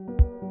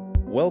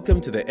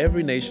Welcome to the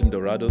Every Nation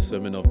Dorado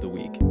Sermon of the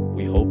Week.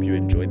 We hope you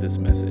enjoyed this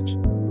message.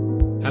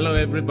 Hello,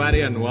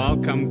 everybody, and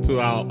welcome to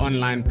our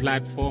online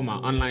platform,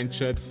 our online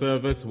church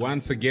service.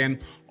 Once again,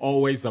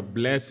 always a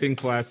blessing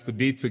for us to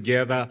be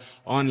together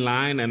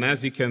online. And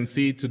as you can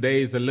see,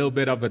 today is a little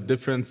bit of a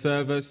different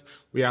service.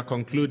 We are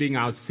concluding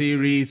our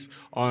series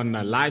on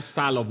a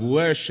lifestyle of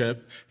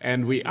worship,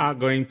 and we are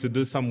going to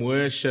do some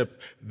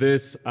worship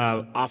this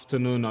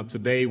afternoon or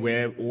today,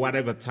 where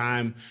whatever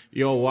time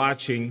you're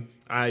watching.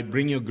 I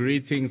bring you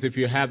greetings. If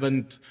you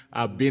haven't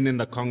been in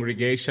the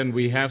congregation,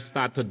 we have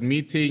started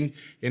meeting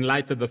in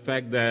light of the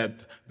fact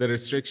that the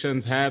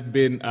restrictions have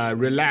been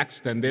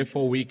relaxed, and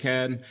therefore we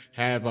can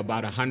have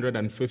about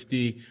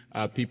 150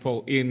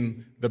 people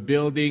in the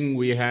building.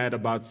 We had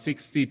about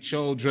 60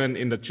 children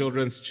in the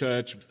children's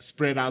church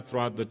spread out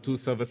throughout the two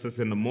services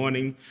in the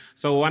morning.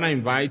 So I want to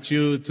invite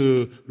you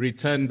to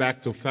return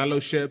back to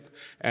fellowship.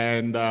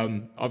 And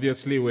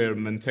obviously we're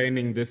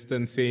maintaining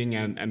distancing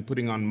and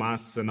putting on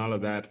masks and all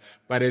of that.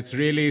 But it's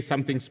really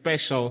something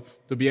special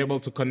to be able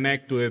to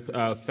connect with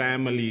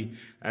family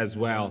as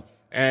well.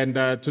 And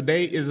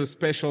today is a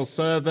special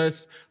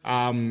service.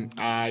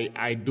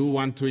 I do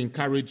want to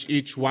encourage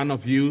each one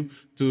of you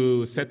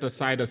to set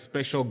aside a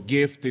special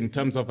gift in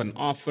terms of an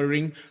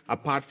offering,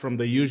 apart from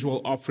the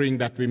usual offering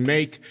that we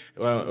make.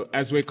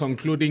 As we're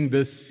concluding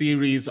this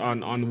series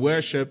on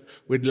worship,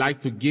 we'd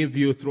like to give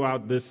you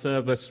throughout this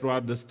service,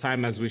 throughout this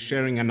time, as we're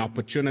sharing an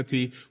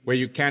opportunity where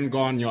you can go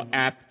on your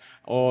app,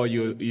 or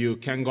you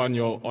can go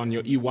on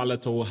your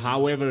e-wallet, or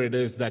however it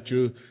is that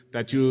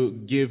you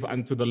give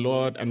unto the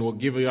Lord, and we'll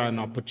give you an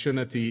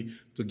opportunity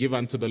to give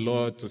unto the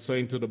Lord, to sow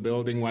into the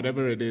building,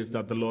 whatever it is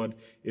that the Lord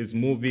is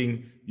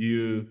moving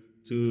you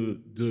to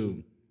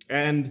do.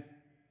 And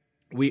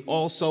we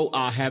also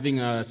are having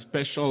a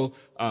special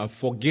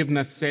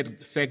forgiveness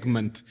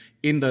segment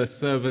in the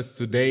service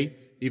today,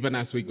 even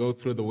as we go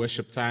through the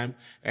worship time.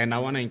 And I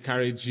want to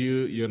encourage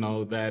you,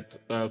 that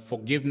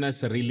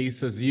forgiveness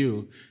releases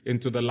you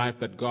into the life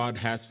that God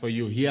has for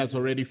you. He has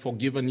already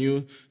forgiven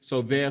you.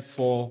 So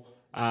therefore,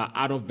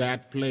 out of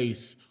that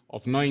place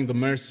of knowing the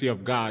mercy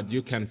of God,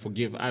 you can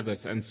forgive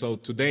others. And so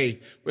today,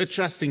 we're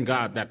trusting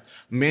God that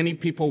many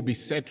people will be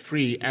set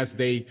free as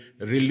they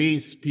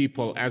release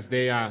people, as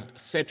they are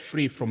set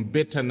free from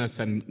bitterness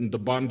and the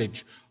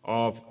bondage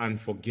of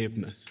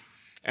unforgiveness.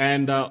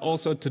 And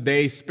also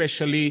today,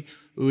 especially,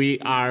 we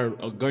are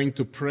going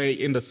to pray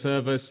in the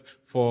service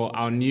for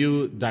our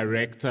new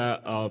director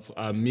of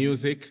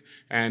music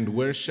and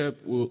worship,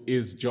 who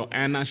is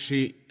Joanna.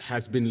 She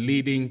has been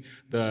leading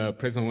the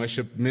praise and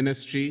worship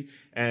ministry,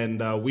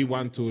 and we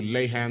want to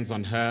lay hands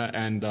on her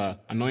and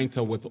anoint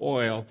her with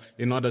oil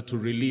in order to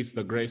release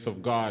the grace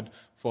of God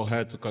for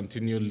her to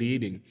continue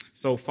leading.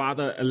 So,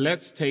 Father,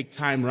 let's take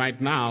time right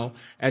now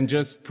and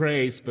just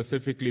pray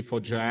specifically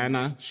for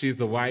Joanna. She's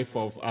the wife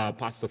of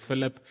Pastor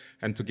Philip,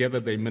 and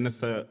together they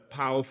minister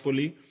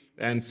powerfully.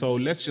 And so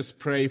let's just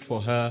pray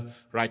for her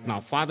right now.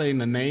 Father, in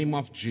the name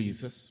of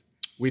Jesus,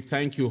 we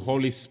thank you,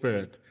 Holy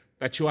Spirit,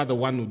 that you are the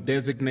one who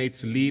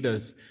designates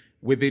leaders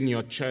within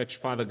your church,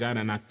 Father God.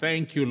 And I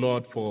thank you,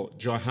 Lord, for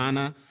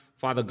Johanna,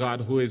 Father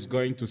God, who is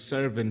going to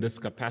serve in this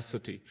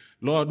capacity.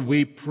 Lord,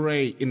 we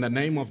pray in the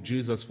name of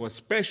Jesus for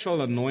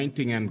special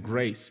anointing and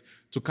grace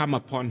to come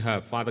upon her,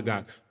 Father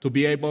God, to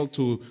be able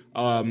to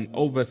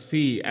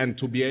oversee and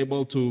to be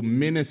able to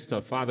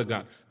minister, Father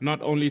God,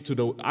 not only to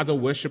the other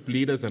worship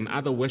leaders and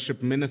other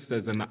worship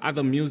ministers and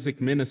other music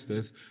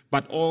ministers,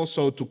 but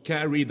also to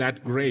carry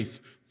that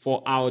grace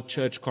for our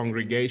church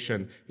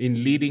congregation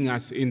in leading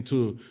us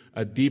into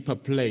a deeper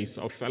place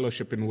of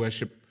fellowship and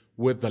worship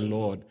with the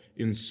Lord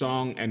in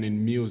song and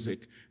in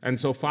music. And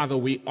so, Father,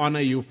 we honor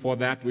you for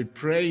that. We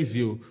praise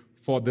you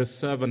for this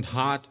servant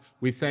heart.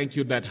 We thank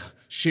you that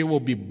she will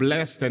be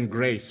blessed and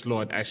graced,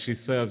 Lord, as she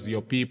serves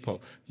your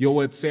people. Your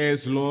word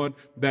says, Lord,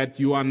 that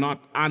you are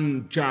not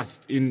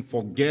unjust in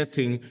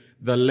forgetting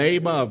the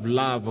labor of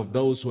love of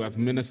those who have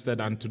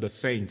ministered unto the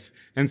saints.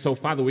 And so,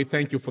 Father, we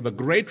thank you for the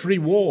great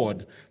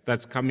reward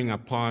that's coming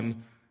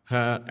upon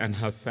her and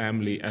her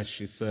family as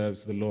she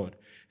serves the Lord.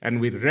 And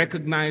we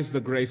recognize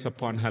the grace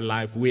upon her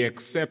life. We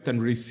accept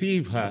and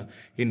receive her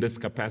in this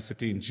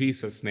capacity. In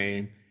Jesus'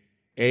 name,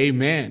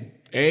 amen.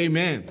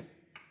 Amen.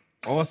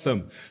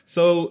 Awesome.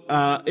 So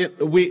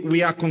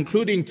we are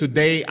concluding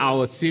today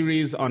our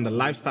series on the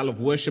lifestyle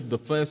of worship. The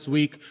first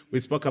week, we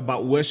spoke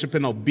about worship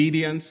in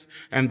obedience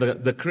and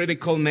the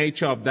critical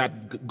nature of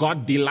that.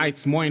 God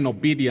delights more in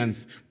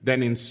obedience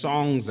than in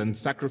songs and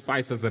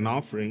sacrifices and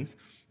offerings.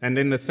 And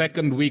in the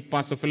second week,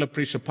 Pastor Philip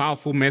preached a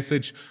powerful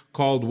message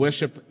called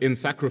Worship in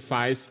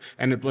Sacrifice,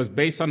 and it was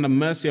based on the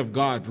mercy of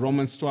God,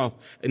 Romans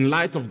 12, in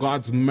light of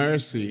God's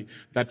mercy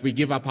that we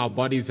give up our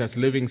bodies as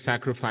living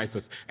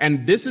sacrifices.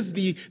 And this is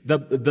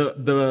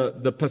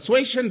the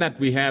persuasion that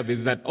we have,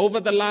 is that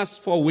over the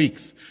last 4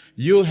 weeks,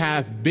 you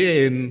have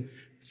been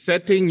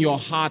setting your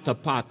heart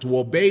apart to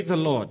obey the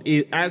Lord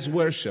as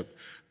worship,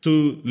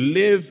 to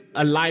live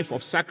a life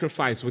of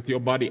sacrifice with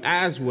your body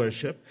as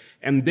worship.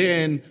 And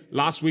then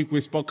last week we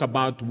spoke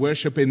about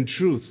worship in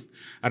truth,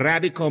 a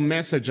radical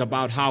message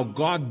about how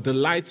God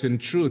delights in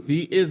truth.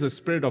 He is a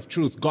spirit of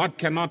truth. God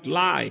cannot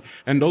lie.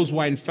 And those who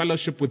are in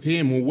fellowship with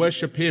him, who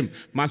worship him,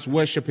 must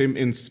worship him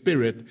in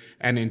spirit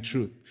and in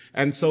truth.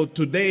 And so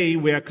today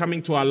we are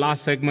coming to our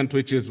last segment,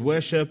 which is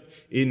worship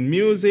in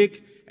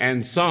music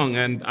and song.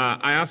 And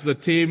I asked the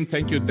team,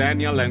 thank you,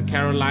 Daniel and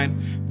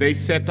Caroline, they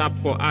set up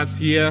for us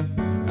here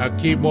a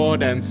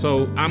keyboard. And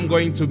so I'm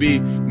going to be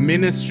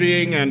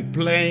ministering and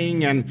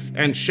playing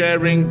and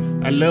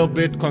sharing a little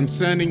bit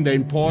concerning the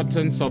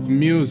importance of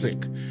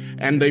music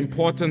and the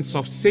importance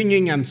of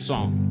singing and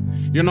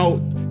song. You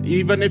know,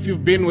 even if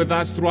you've been with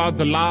us throughout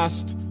the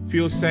last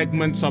few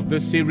segments of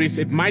this series,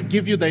 it might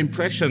give you the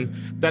impression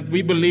that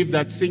we believe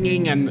that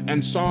singing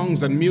and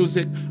songs and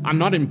music are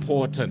not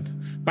important.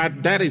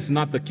 But that is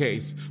not the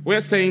case.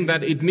 We're saying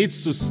that it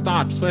needs to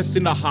start first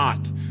in the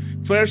heart.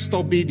 First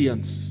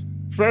obedience,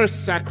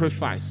 first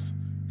sacrifice,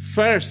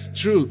 first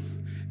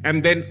truth,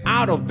 and then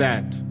out of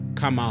that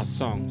come our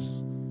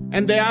songs.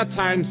 And there are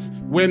times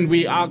when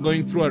we are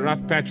going through a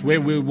rough patch where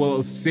we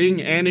will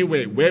sing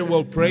anyway, where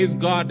we'll praise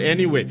God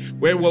anyway,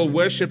 where we'll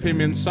worship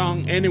him in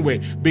song anyway,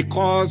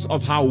 because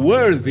of how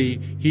worthy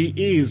he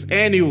is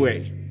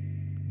anyway.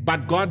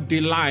 But God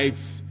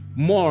delights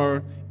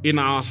more in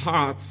our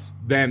hearts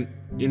than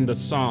in the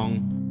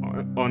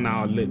song on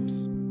our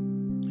lips.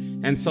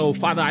 And so,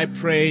 Father, I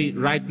pray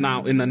right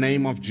now in the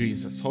name of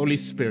Jesus, Holy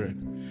Spirit,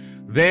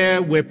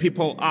 there where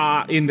people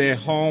are in their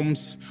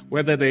homes,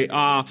 whether they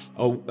are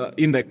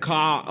in their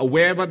car, or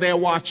wherever they're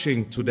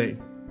watching today,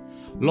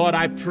 Lord,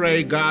 I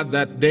pray, God,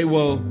 that they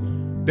will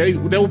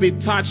be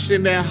touched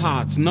in their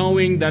hearts,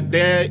 knowing that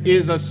there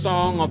is a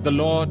song of the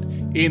Lord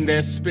in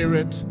their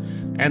spirit,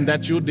 and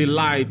that you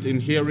delight in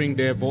hearing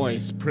their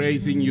voice,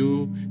 praising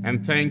you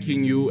and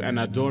thanking you and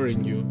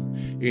adoring you.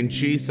 In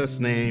Jesus'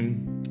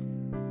 name,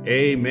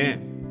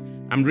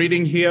 amen. I'm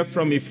reading here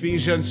from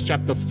Ephesians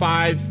chapter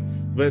 5,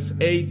 verse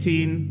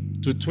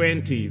 18 to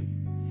 20.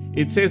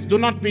 It says, do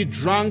not be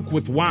drunk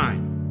with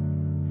wine,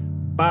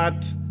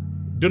 but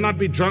do not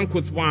be drunk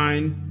with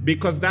wine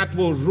because that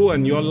will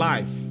ruin your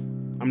life.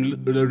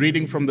 I'm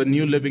reading from the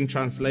New Living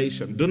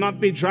Translation. Do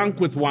not be drunk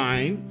with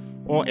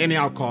wine or any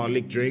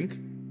alcoholic drink,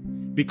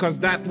 because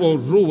that will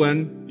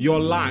ruin your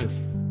life.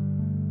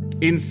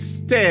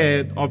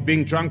 Instead of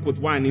being drunk with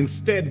wine,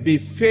 instead be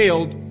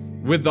filled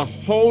with the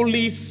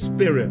Holy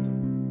Spirit.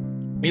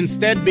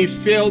 Instead be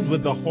filled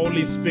with the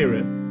Holy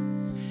Spirit.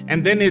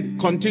 And then it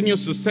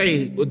continues to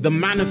say the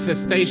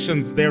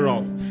manifestations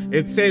thereof.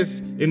 It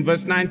says in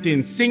verse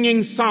 19,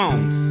 singing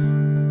psalms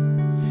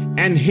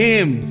and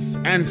hymns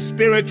and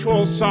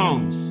spiritual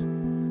songs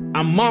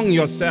among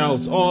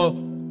yourselves or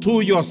to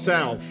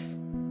yourself,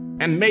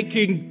 and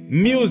making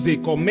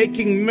music or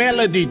making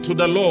melody to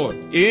the Lord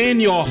in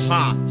your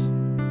heart.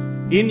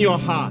 In your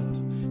heart.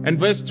 And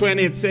verse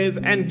 20 it says,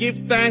 and give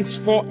thanks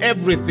for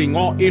everything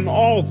or in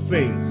all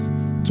things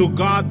to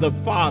God the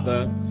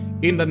Father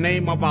in the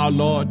name of our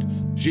Lord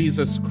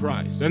Jesus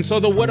Christ. And so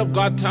the word of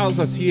God tells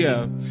us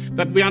here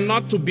that we are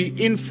not to be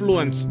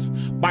influenced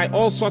by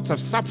all sorts of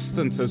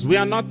substances. We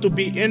are not to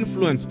be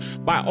influenced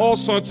by all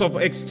sorts of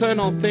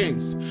external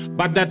things,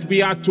 but that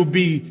we are to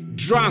be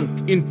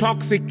drunk,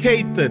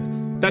 intoxicated,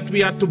 that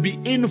we are to be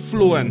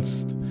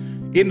influenced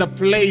in the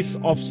place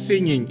of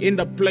singing, in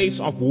the place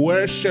of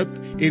worship,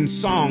 in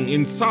song,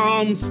 in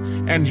psalms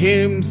and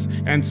hymns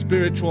and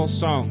spiritual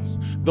songs.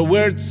 The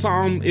word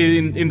psalm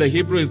in the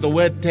Hebrew is the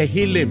word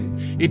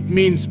tehillim. It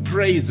means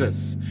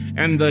praises.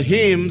 And the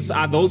hymns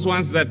are those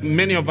ones that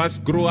many of us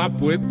grew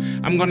up with.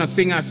 We're going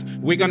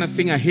to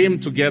sing a hymn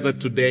together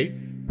today.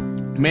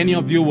 Many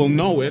of you will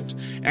know it.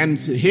 And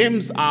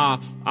hymns are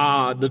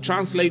the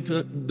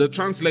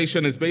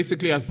translation is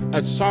basically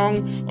a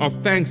song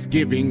of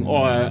thanksgiving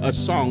or a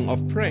song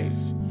of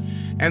praise.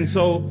 And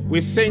so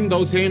we sing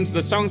those hymns.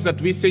 The songs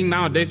that we sing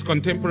nowadays,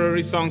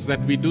 contemporary songs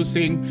that we do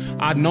sing,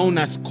 are known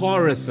as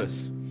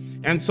choruses.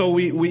 And so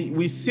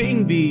we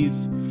sing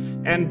these,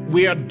 and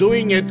we are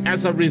doing it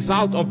as a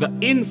result of the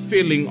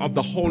infilling of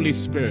the Holy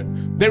Spirit.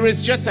 There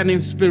is just an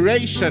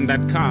inspiration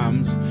that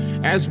comes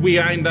as we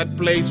are in that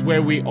place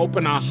where we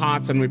open our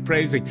hearts and we're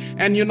praising.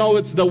 And you know,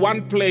 it's the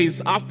one place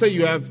after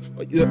you have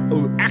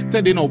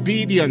acted in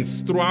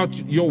obedience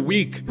throughout your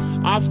week,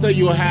 after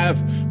you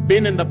have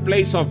been in the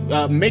place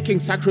of making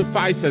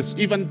sacrifices,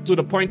 even to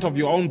the point of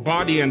your own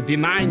body and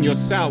denying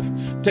yourself,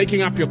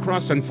 taking up your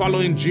cross and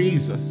following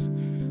Jesus.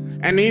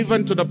 And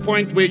even to the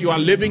point where you are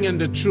living in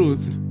the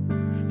truth,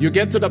 you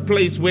get to the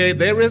place where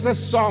there is a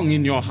song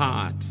in your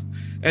heart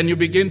and you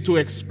begin to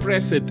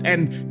express it.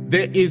 And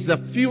there is a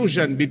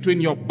fusion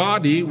between your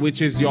body,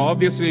 which is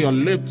obviously your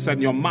lips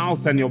and your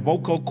mouth and your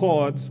vocal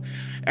cords,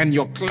 and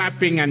you're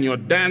clapping and you're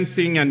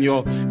dancing and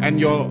you're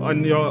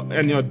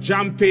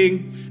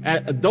jumping.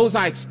 Those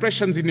are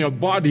expressions in your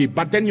body,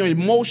 but then your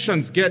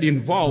emotions get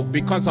involved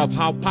because of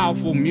how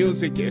powerful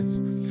music is.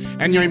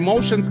 And your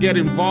emotions get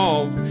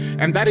involved,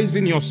 and that is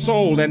in your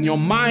soul, and your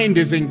mind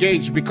is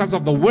engaged because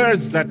of the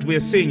words that we're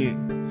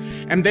singing.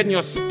 And then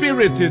your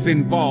spirit is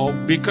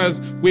involved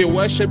because we're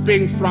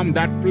worshiping from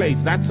that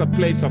place. That's a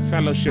place of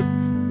fellowship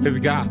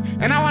with God.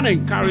 And I want to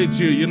encourage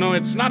you,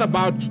 it's not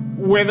about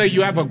whether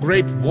you have a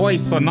great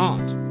voice or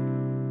not.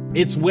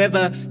 It's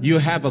whether you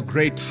have a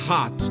great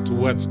heart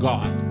towards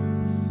God.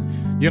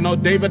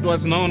 David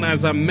was known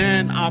as a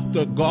man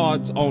after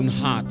God's own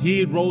heart.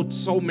 He wrote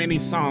so many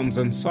psalms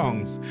and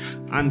songs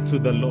unto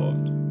the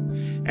Lord.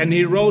 And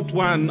he wrote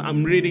one,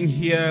 I'm reading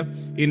here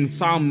in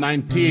Psalm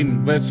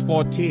 19, verse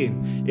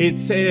 14. It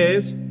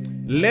says,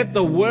 "Let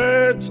the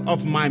words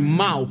of my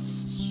mouth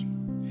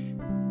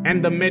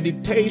and the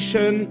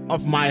meditation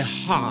of my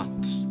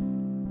heart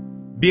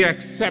be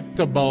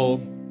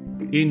acceptable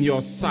in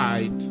your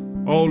sight,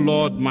 O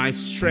Lord, my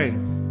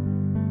strength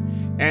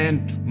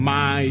and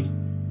my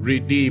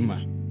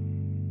Redeemer."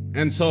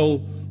 And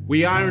so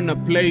we are in a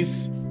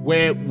place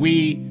where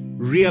we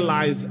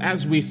realize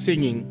as we're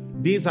singing,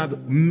 these are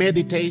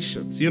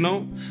meditations,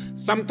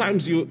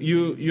 Sometimes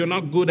you're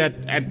not good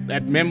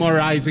at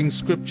memorizing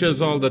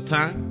scriptures all the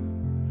time,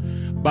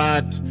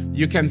 but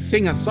you can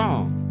sing a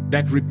song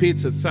that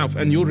repeats itself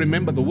and you'll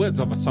remember the words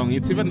of a song.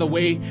 It's even the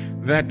way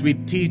that we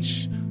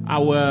teach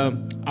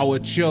our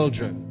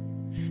children.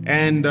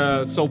 And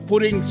so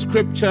putting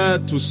scripture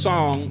to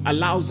song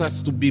allows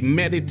us to be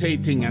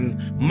meditating and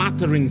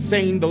muttering,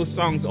 saying those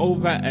songs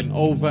over and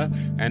over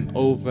and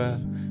over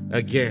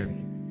again.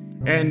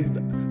 And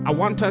I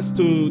want us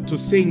to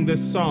sing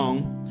this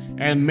song,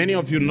 and many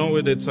of you know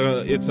it. It's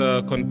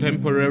a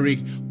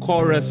contemporary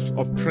chorus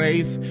of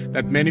praise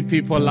that many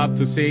people love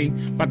to sing.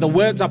 But the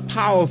words are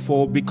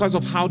powerful because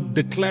of how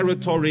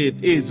declaratory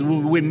it is.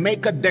 We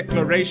make a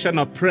declaration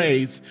of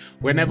praise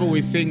whenever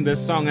we sing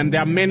this song, and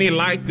there are many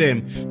like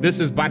them.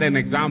 This is but an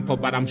example,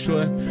 but I'm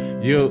sure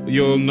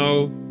you'll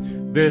know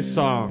this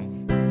song.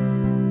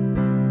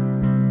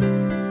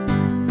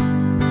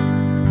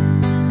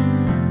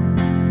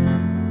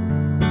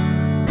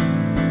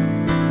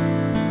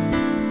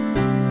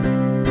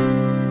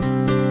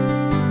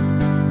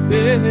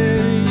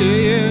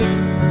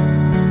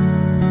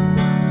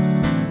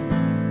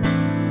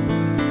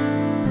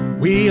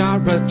 We are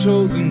a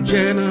chosen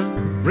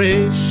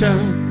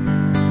generation,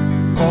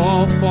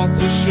 called forth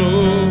to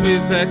show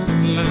His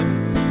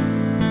excellence.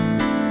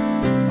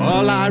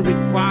 All I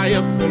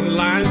require for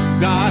life,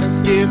 God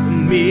has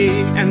given me,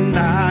 and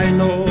I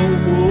know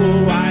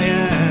who I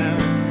am.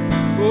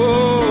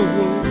 Oh,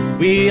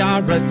 we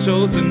are a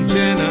chosen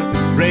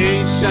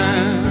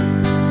generation,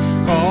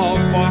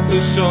 called forth to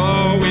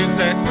show His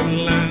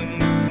excellence.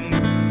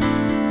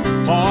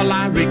 All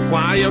I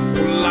require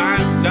for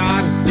life,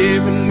 God has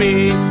given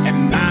me,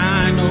 and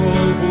I know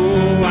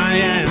who I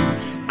am.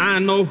 I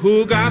know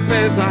who God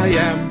says I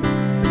am,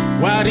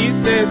 what He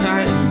says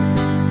I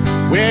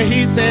am, where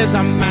He says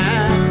I'm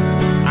at.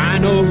 I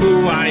know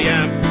who I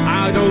am.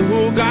 I know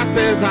who God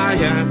says I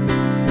am,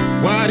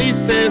 what He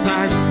says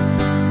I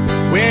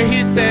am, where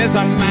He says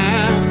I'm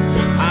at.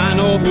 I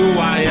know who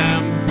I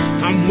am.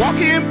 I'm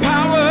walking in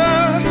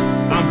power,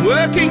 I'm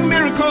working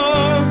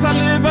miracles, I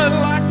live a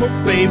life of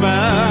favor,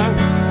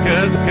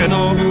 cause I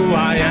know who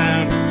I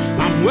am.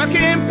 I'm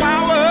working in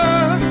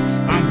power,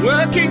 I'm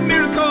working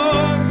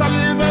miracles, I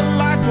live a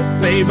life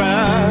of favor,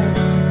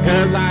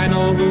 cause I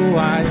know who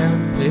I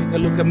am. Take a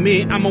look at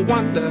me, I'm a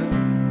wonder.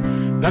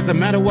 Doesn't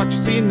matter what you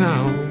see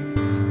now,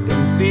 can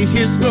you see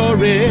His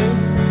glory?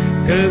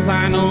 Cause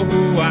I know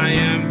who I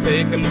am.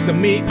 Take a look at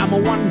me, I'm a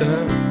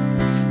wonder.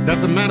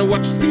 Doesn't matter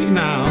what you see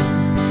now,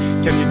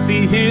 can you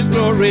see His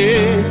glory?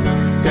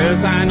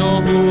 Cause I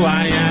know who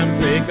I am.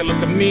 Take a look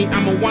at me,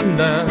 I'm a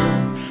wonder.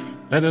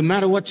 Doesn't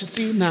matter what you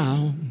see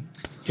now,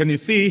 can you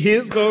see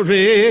His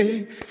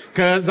glory?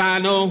 Cause I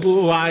know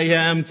who I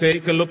am.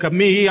 Take a look at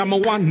me, I'm a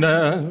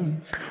wonder.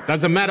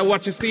 Doesn't matter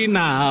what you see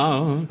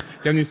now,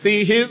 can you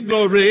see His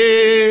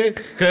glory?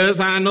 Cause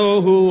I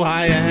know who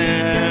I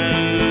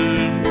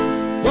am.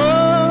 Oh,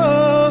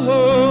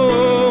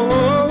 oh,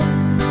 oh,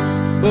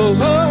 oh,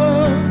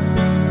 oh.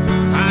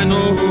 I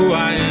know who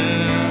I am.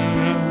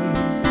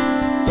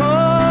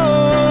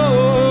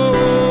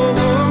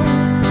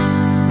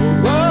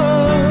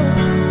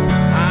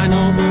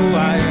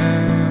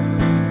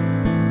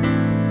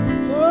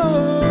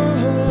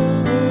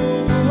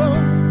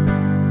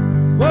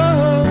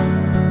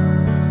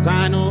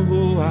 I know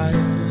who I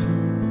am.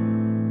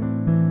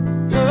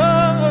 Oh,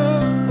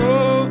 oh,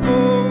 oh,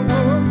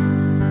 oh,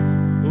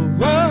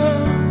 oh,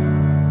 oh.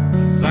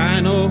 Yes, I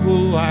know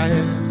who I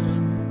am.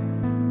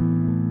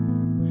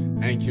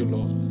 Thank you,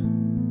 Lord.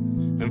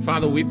 And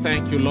Father, we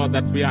thank you, Lord,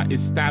 that we are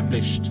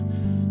established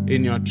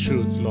in your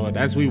truth, Lord,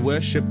 as we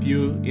worship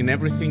you in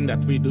everything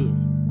that we do.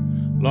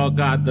 Lord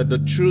God, that the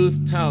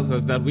truth tells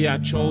us that we are a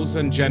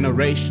chosen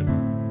generation,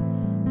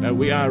 that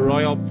we are a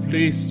royal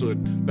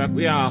priesthood, that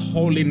we are a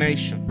holy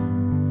nation,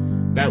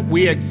 that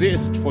we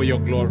exist for your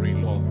glory,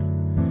 Lord.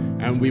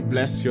 And we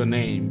bless your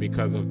name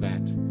because of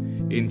that.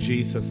 In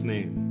Jesus'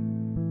 name.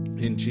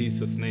 In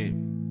Jesus' name.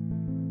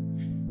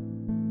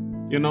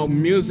 You know,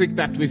 music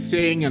that we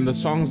sing and the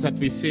songs that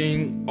we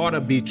sing ought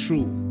to be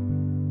true.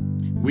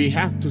 We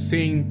have to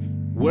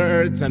sing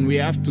words and we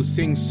have to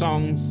sing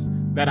songs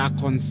that are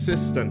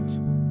consistent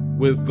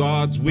with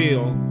God's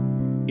will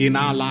in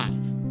our life.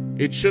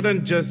 It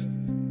shouldn't just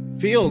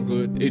feel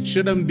good. It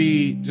shouldn't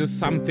be just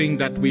something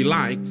that we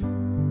like.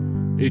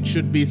 It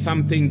should be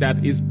something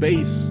that is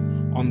based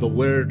on the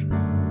Word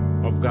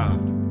of God.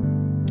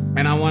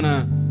 And I want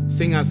to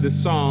sing us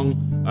this song,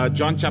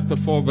 John chapter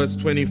 4, verse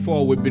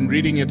 24. We've been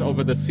reading it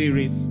over the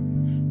series.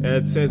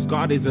 It says,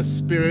 God is a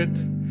spirit,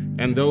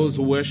 and those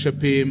who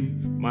worship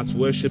him must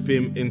worship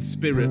him in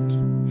spirit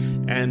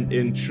and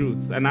in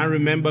truth. And I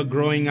remember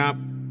growing up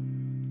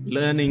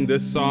learning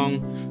this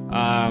song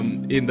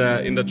in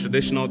the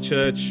traditional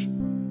church.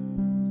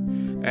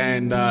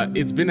 And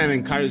it's been an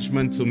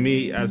encouragement to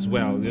me as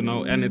well,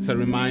 and it's a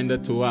reminder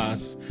to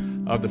us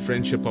of the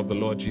friendship of the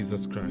Lord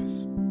Jesus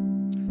Christ.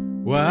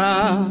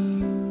 What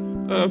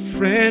a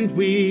friend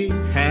we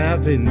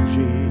have in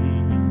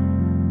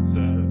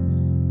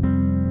Jesus,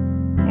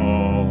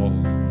 all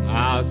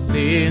our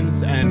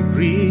sins and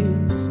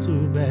griefs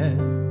to bear.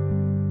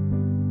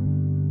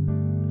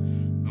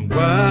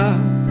 What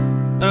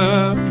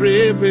a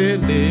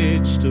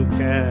privilege to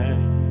carry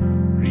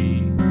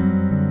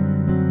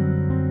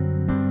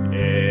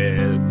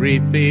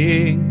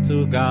everything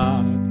to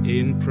God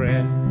in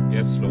prayer.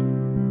 Yes, Lord.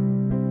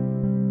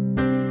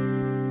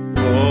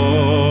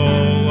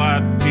 Oh,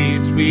 what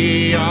peace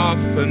we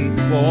often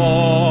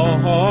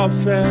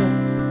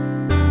forfeit.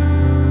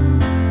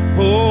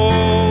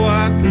 Oh,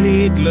 what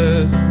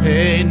needless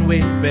pain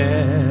we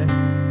bear.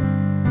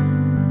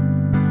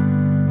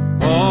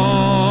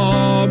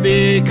 Oh,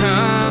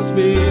 because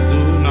we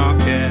do not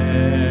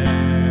carry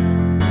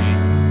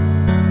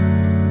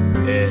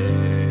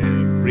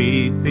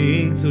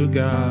everything to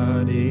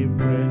God in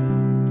prayer.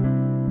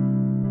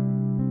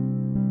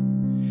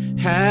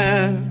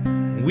 Have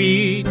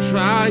we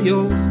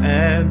trials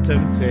and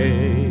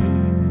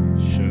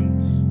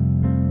temptations?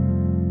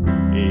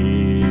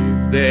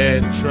 Is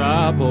there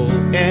trouble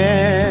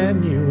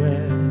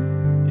anywhere?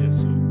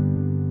 Yes,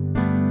 Lord.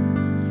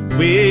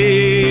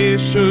 We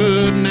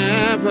should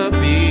never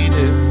be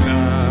discouraged.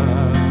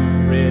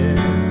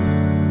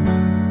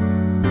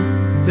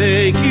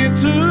 Take it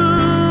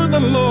to the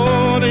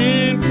Lord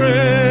in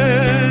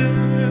prayer.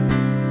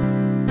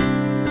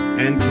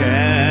 And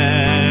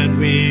can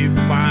we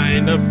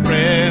find a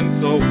friend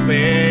so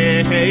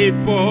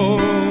faithful,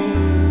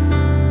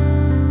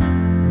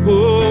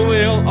 who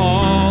will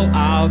all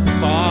our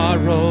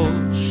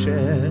sorrows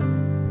share?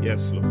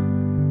 Yes, Lord.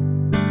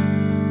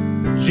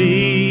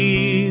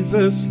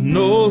 Jesus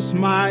knows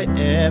my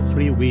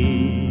every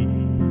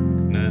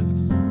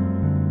weakness.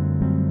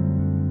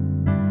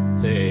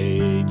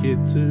 Take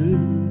it to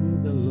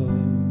the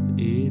Lord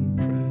in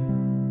prayer.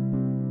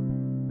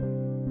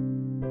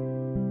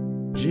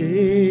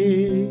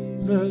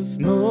 Jesus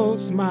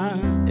knows my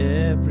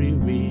every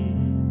weakness.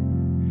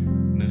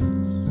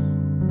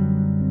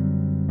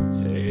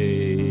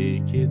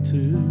 Take it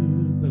to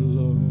the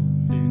Lord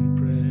in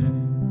prayer.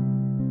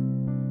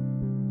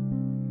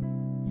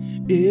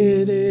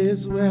 It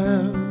is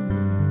well,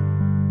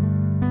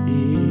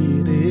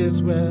 it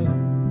is well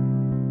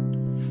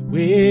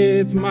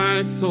with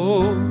my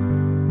soul,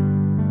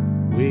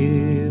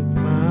 with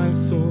my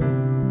soul.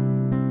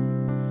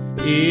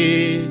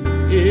 It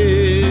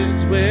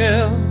is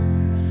well,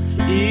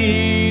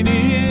 it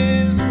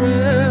is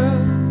well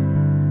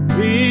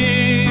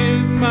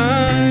with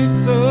my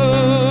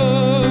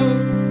soul.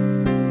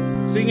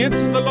 Sing it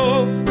to the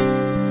Lord.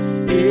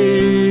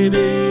 It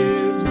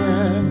is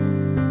well,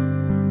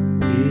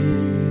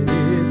 it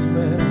is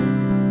well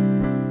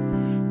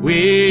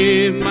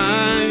with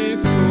my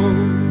soul,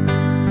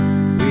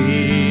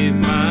 with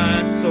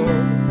my soul.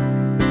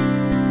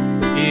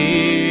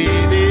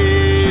 It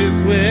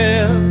is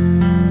well,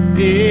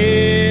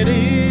 it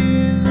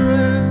is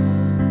well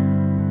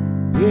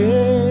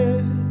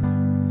with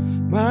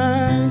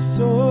my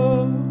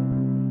soul.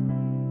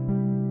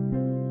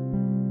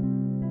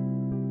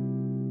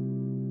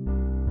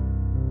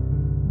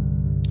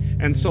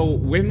 And so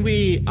when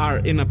we are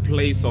in a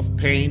place of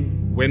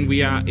pain, when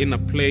we are in a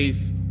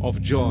place of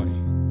joy,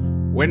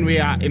 when we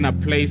are in a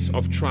place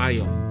of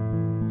trial,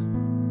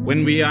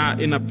 when we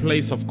are in a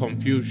place of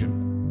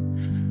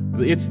confusion,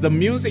 it's the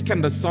music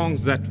and the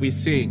songs that we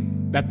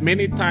sing that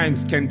many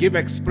times can give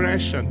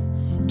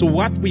expression to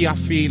what we are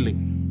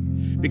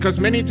feeling. Because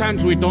many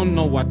times we don't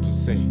know what to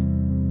say.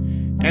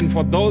 And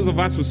for those of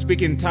us who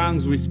speak in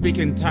tongues, we speak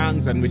in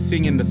tongues and we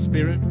sing in the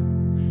Spirit.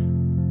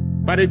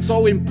 But it's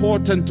so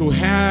important to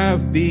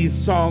have these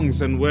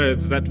songs and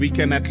words that we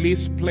can at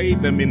least play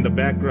them in the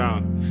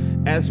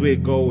background as we're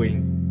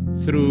going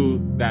through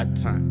that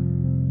time.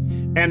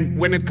 And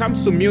when it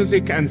comes to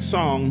music and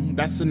song,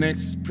 that's the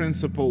next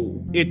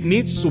principle. It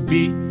needs to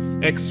be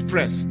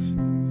expressed.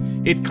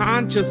 It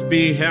can't just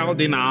be held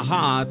in our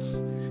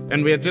hearts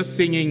and we're just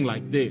singing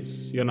like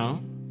this,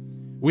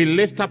 We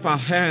lift up our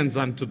hands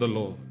unto the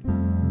Lord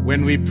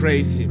when we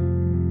praise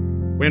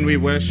him, when we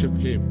worship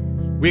him.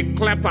 We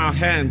clap our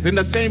hands in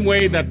the same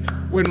way that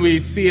when we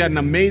see an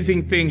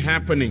amazing thing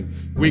happening,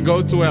 we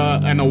go to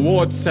an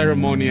award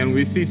ceremony and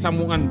we see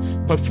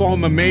someone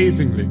perform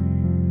amazingly.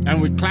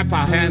 and we clap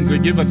our hands, we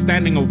give a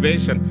standing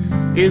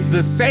ovation, is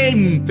the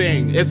same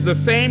thing. It's the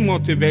same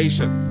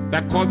motivation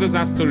that causes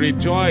us to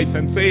rejoice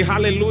and say,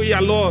 hallelujah,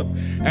 Lord.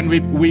 And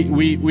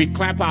we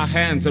clap our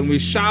hands and we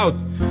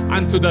shout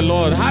unto the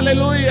Lord,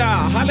 hallelujah,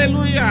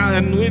 hallelujah.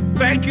 And we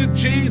thank you,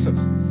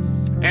 Jesus.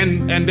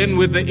 And then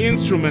with the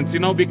instruments,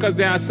 because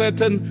there are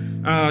certain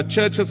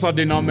churches or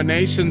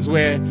denominations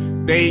where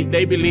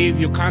they believe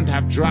you can't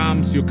have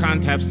drums, you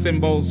can't have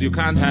cymbals, you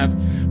can't have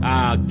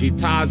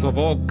guitars of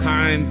all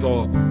kinds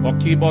or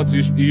keyboards.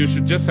 You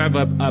should just have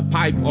a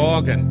pipe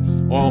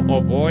organ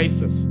or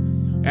voices.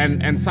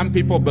 And some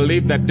people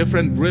believe that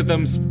different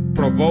rhythms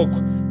provoke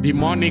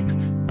demonic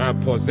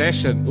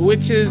possession,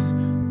 which is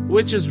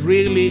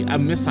really a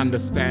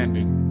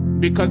misunderstanding.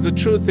 Because the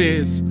truth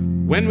is,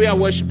 when we are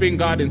worshiping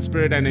God in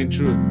spirit and in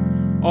truth,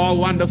 all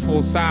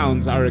wonderful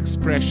sounds are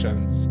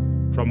expressions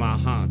from our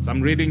hearts.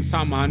 I'm reading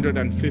Psalm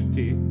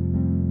 150.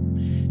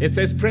 It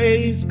says,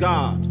 praise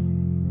God.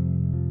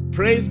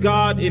 Praise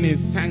God in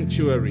his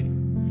sanctuary.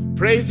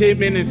 Praise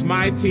him in his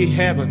mighty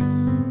heavens.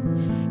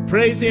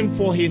 Praise him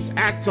for his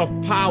acts of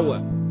power.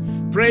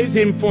 Praise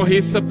him for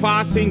his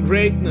surpassing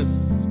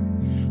greatness.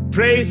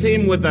 Praise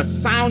him with the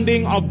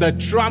sounding of the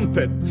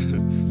trumpet.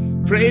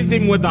 Praise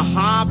him with the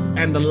harp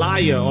and the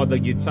lyre or the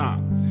guitar.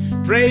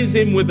 Praise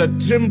him with the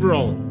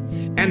timbrel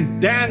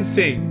and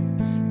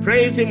dancing.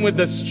 Praise him with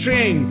the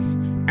strings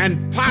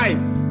and pipe.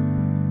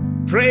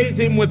 Praise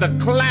him with the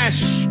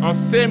clash of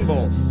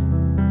cymbals.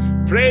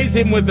 Praise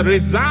him with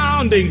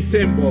resounding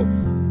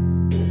cymbals.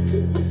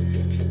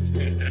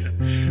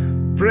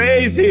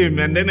 Praise him.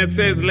 And then it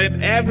says,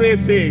 let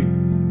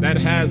everything that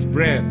has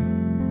breath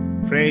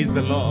praise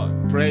the Lord.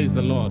 Praise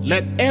the Lord.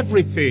 Let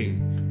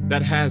everything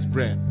that has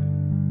breath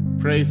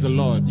praise the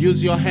Lord.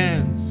 Use your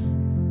hands.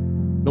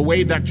 The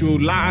way that you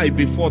lie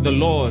before the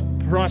Lord,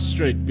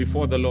 prostrate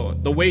before the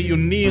Lord, the way you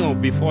kneel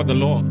before the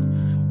Lord,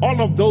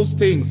 all of those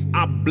things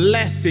are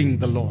blessing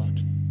the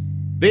Lord.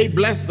 They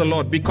bless the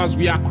Lord because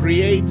we are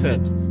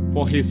created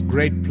for his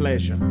great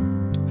pleasure.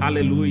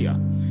 Hallelujah.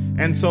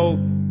 And so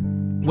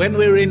when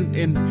we're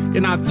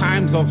in our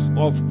times of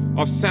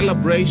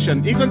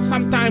celebration, even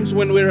sometimes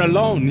when we're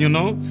alone,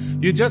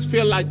 you just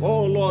feel like,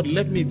 oh Lord,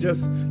 let me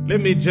just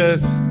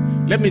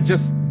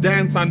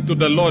dance unto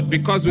the Lord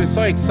because we're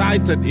so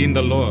excited in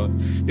the Lord.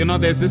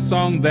 There's this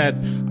song that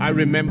I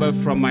remember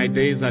from my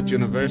days at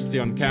university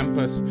on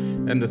campus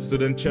and the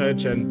student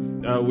church,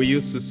 and we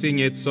used to sing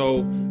it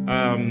so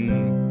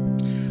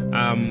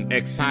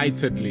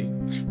excitedly.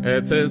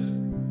 It says,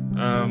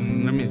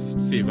 let me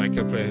see if I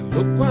can play it.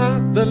 Look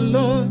what the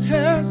Lord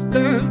has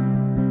done.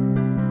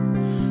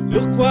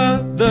 Look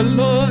what the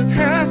Lord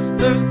has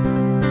done.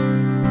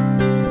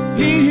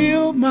 He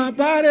healed my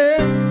body.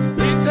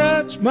 He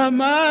touched my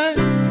mind.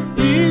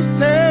 He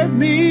saved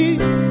me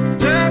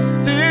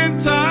just in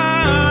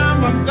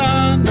time. I'm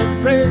gonna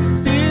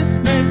praise his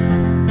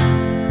name.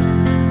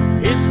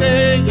 Each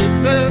day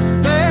is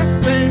just the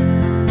same.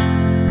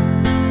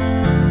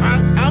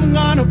 I'm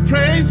gonna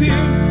praise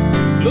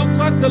him. Look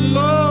what the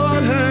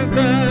Lord has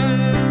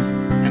done.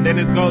 And then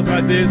it goes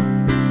like this.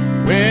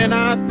 When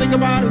I think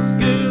about his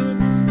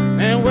goodness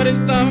and what he's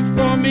done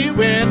for me,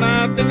 when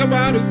I think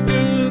about his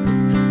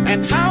goodness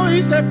and how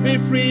he set me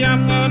free,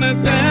 I'm gonna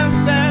dance,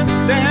 dance,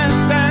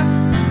 dance, dance.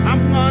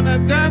 I'm gonna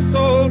dance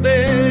all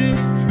day.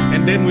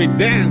 And then we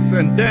dance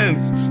and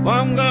dance.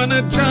 I'm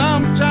gonna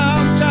jump,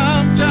 jump,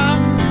 jump,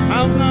 jump.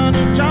 I'm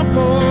gonna jump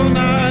all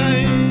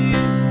night.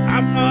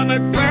 I'm gonna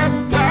clap,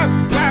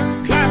 clap,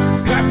 clap,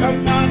 clap, clap.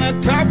 I'm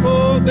gonna clap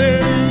all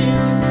day.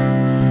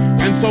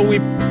 And so we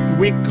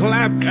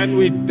clap and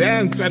we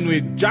dance and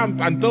we jump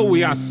until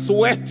we are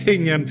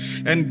sweating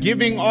and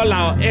giving all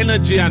our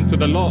energy unto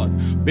the Lord,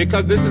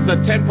 because this is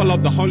a temple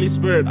of the Holy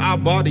Spirit, our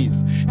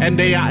bodies, and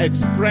they are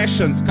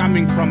expressions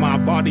coming from our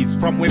bodies,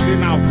 from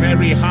within our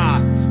very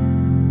heart,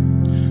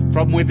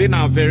 from within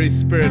our very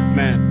spirit,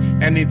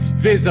 man. And it's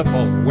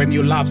visible when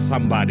you love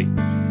somebody.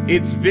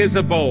 It's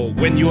visible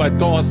when you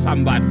adore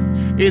somebody.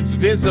 It's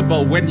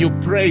visible when you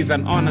praise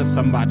and honor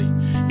somebody.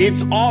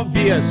 It's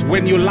obvious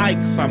when you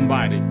like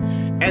somebody.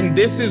 And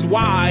this is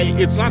why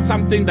it's not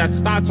something that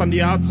starts on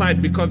the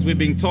outside because we're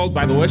being told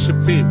by the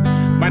worship team,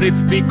 but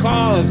it's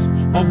because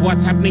of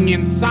what's happening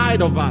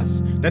inside of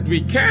us that we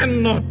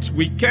cannot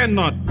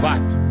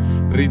but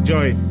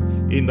rejoice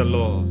in the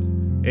Lord.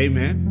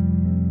 Amen.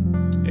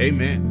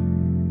 Amen.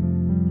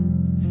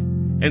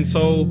 And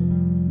so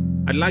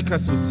I'd like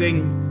us to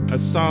sing a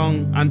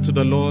song unto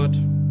the Lord.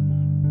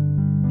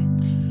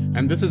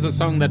 And this is a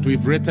song that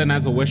we've written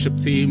as a worship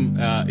team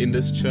in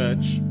this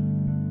church.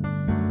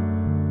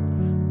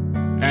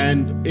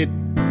 And it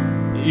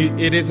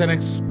is an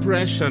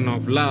expression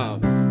of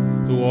love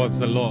towards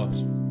the Lord.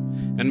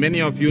 And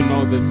many of you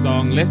know this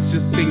song. Let's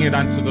just sing it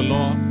unto the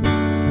Lord.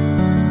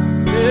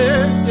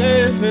 Yeah,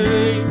 yeah,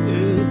 yeah,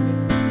 yeah.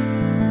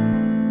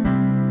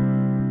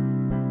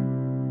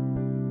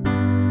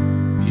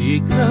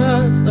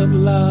 Because of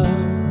love,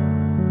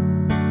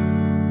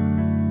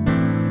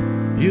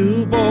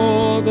 you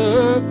bore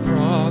the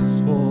cross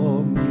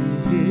for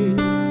me.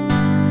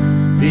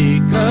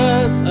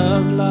 because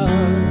of love.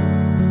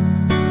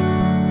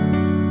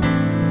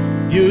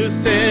 You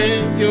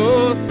sent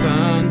your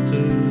son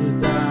to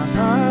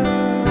die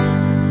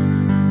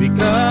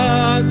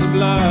because of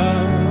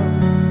love.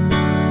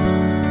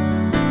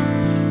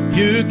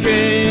 You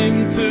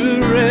came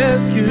to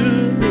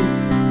rescue me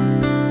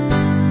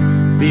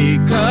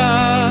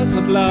because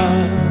of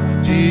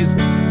love,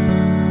 Jesus.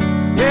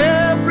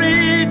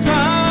 Every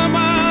time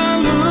I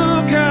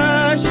look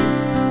at you,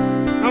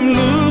 I'm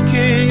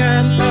looking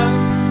at love.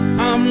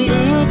 I'm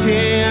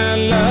looking at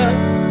love.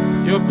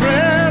 Your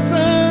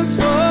presence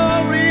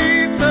for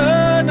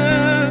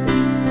eternity.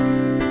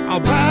 I'll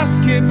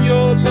bask in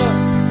your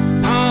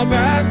love. I'll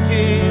bask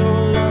in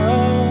your love.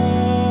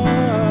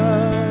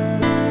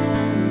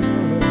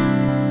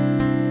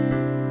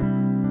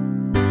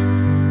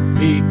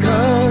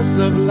 Because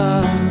of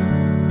love,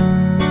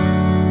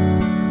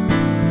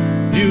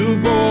 you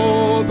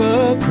bore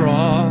the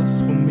cross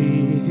for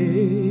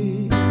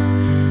me.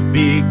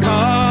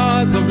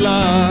 Because of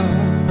love,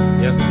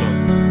 yes, Lord.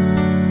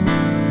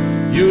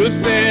 You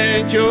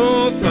sent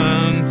your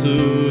son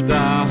to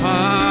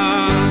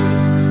die.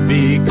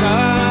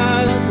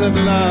 Because of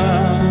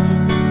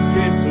love,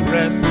 came to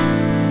rescue.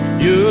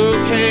 You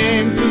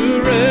came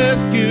to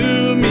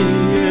rescue me.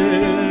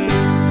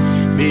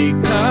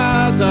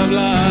 Because of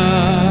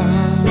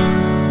love.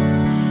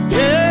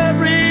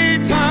 Every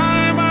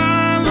time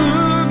I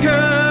look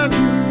at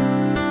you,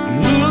 I'm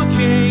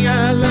looking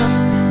at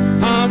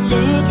love. I'm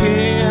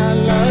looking at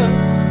love.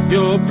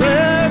 Your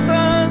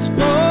presence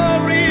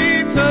for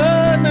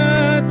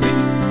eternity.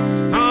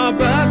 I'll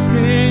bask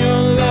in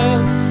your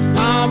love.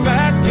 I'll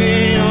bask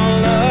in your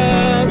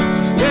love.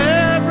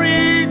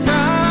 Every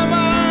time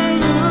I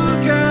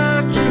look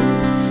at you,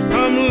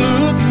 I'm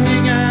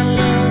looking at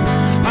love.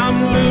 I'm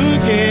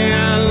looking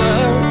at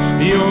love.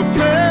 Your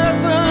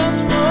presence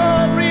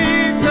for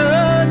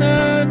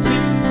eternity.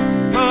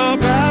 I'll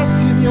bask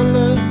in your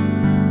love.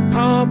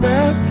 I'll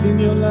bask in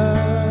your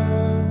love.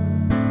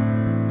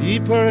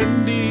 Deeper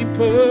and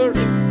deeper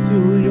into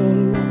your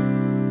love.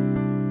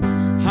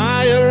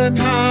 Higher and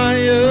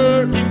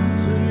higher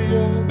into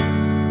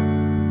yours.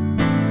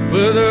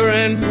 Further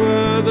and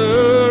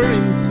further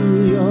into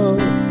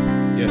yours.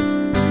 Yes,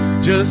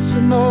 just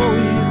to know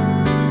you.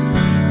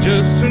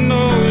 Just to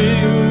know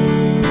you.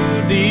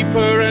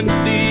 Deeper and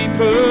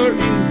deeper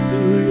into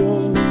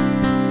your love.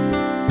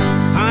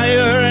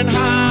 Higher and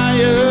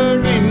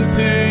higher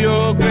into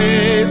your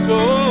grace,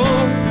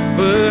 Lord.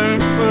 Further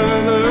and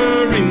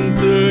further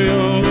into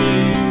your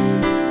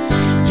ways.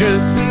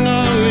 Just to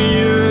know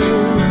you,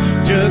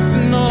 just to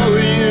know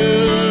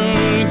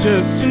you,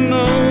 just to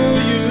know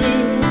you,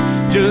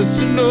 just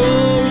to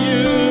know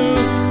you,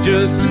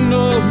 just to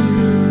know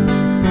you.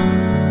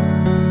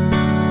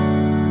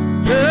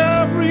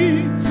 Every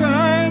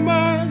time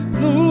I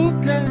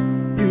look at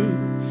you,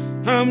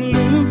 I'm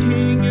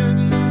looking at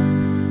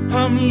love.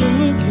 I'm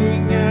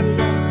looking at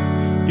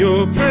love.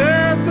 Your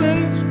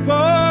presence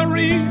for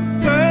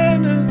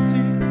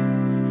eternity.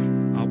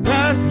 I'll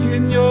bask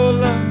in your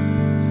love.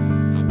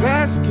 I'll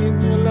bask in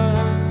your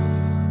love.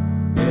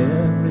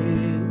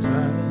 Every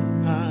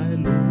time I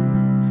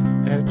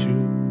look at you,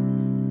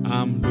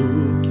 I'm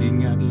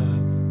looking at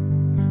love.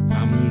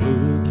 I'm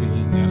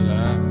looking at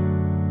love.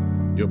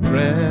 Your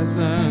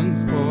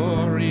presence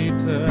for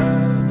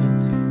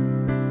eternity.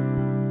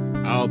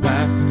 I'll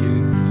bask in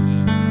your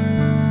love.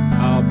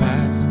 I'll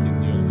bask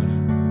in your love.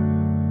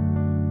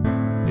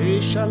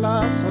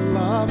 Inshallah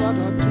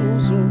salabara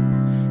tuzo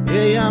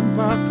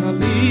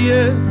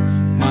eyampakalie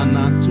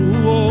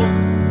manatuo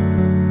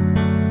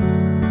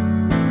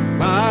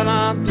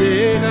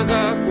banatega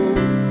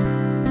gakos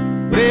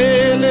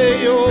brele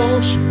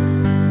yosh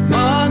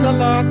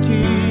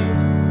manalaki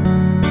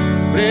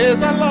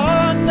presa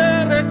lande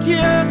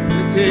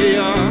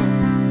rekietetea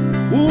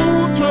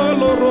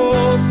utoloro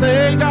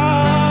sega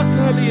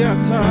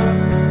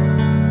kaliatas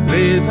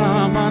presa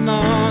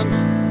manana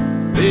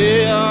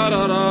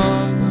bearara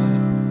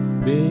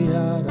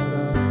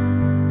bearara.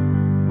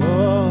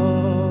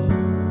 Oh,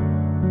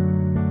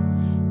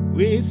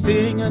 we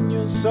sing a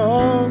new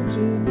song to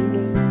the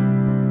Lord,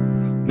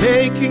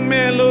 making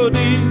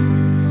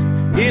melodies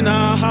in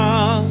our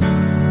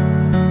hearts,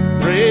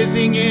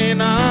 praising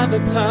in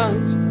other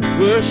tongues,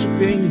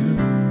 worshiping you,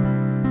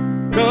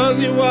 'cause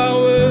you are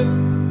worthy.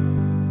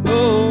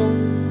 Oh,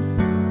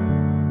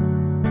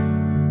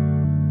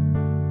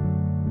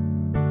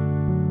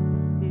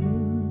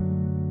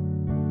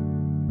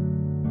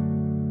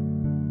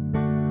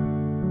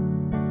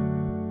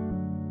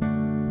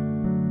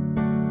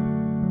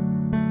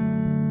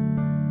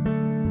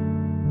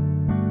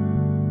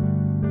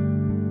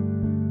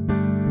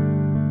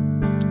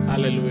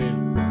 hallelujah.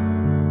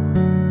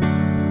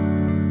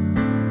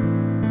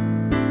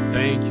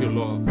 Thank you,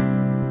 Lord.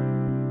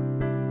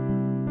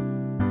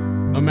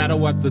 No matter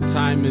what the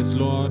time is,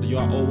 Lord, you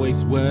are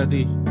always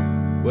worthy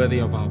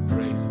of our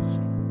praises.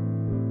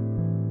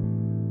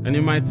 And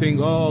you might think,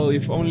 oh,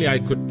 if only I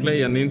could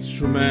play an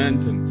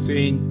instrument and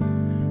sing,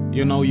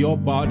 you know, your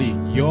body,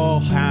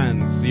 your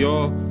hands,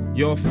 your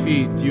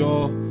feet,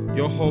 your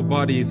Your whole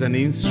body is an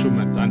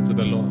instrument unto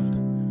the Lord.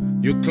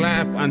 You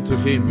clap unto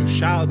him, you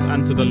shout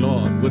unto the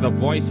Lord with a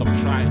voice of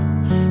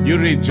triumph. You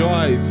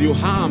rejoice, you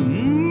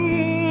hum.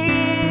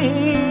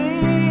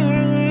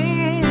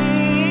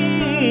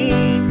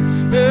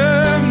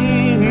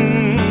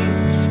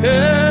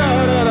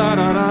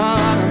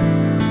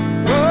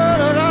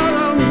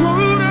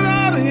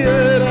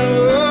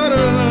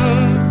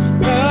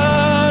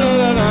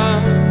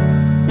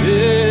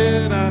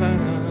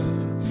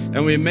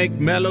 And we make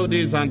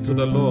melodies unto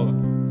the Lord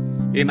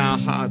in our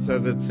hearts,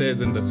 as it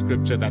says in the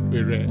scripture that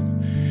we read.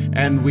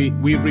 And we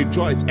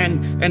rejoice.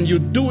 And you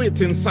do it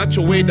in such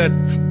a way that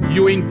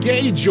you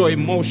engage your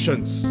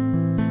emotions.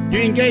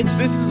 You engage.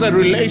 This is a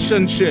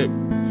relationship.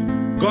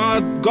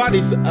 God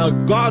is a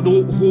God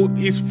who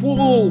is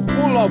full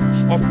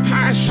of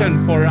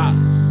passion for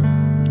us.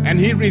 And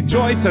he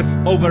rejoices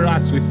over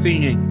us with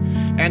singing.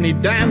 And he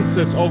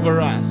dances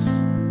over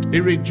us. He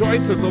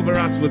rejoices over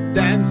us with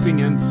dancing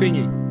and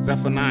singing,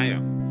 Zephaniah.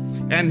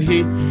 And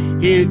he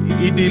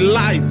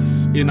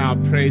delights in our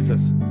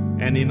praises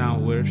and in our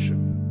worship.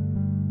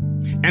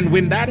 And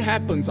when that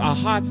happens, our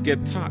hearts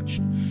get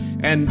touched.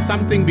 And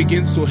something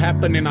begins to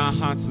happen in our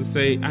hearts to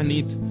say, I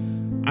need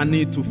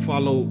to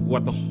follow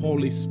what the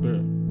Holy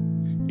Spirit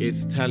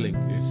is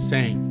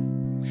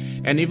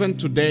saying. And even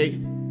today,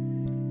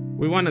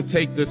 we want to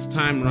take this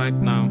time right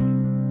now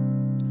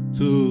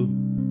to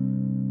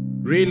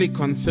really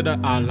consider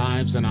our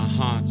lives and our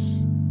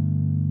hearts.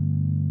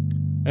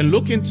 And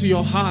look into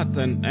your heart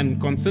and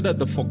consider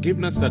the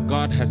forgiveness that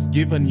God has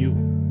given you.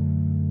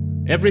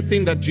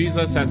 Everything that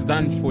Jesus has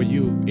done for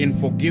you in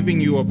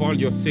forgiving you of all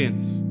your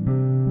sins.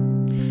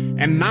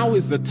 And now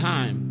is the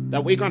time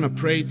that we're going to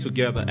pray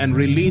together and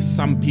release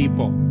some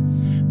people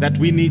that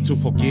we need to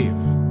forgive.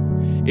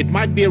 It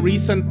might be a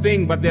recent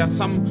thing, but there are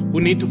some who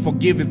need to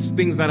forgive. It's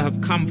things that have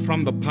come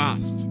from the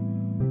past.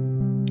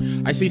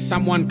 I see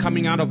someone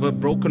coming out of a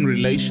broken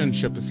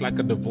relationship. It's like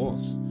a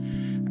divorce.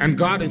 And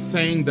God is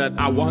saying that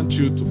I want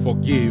you to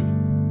forgive.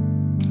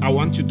 I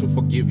want you to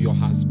forgive your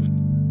husband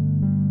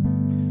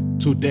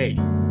today.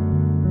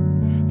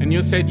 And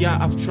you said, yeah,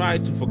 I've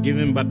tried to forgive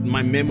him, but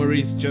my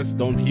memories just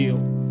don't heal.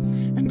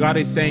 And God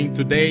is saying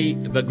today,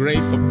 the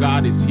grace of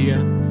God is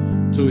here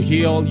to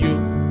heal you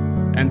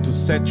and to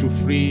set you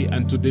free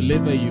and to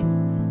deliver you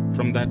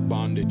from that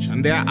bondage.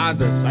 And there are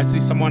others. I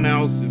see someone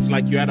else. It's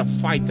like you had a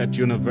fight at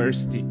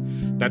university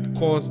that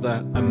caused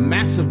a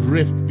massive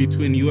rift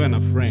between you and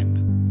a friend.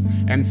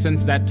 And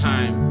since that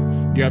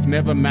time, you have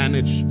never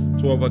managed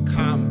to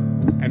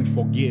overcome and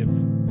forgive.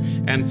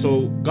 And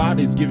so God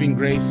is giving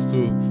grace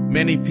to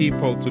many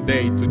people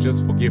today to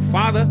just forgive.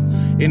 Father,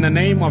 in the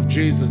name of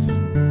Jesus,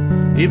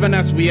 even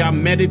as we are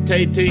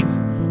meditating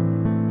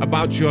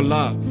about your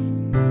love,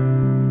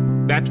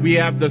 that we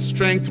have the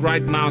strength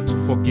right now to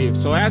forgive.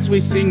 So as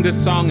we sing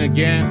this song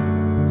again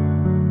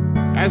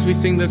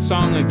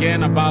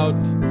about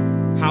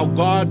how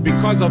God,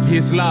 because of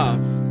his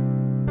love,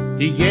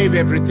 he gave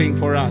everything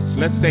for us.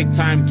 Let's take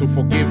time to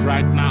forgive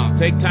right now.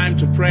 Take time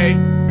to pray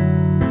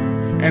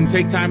and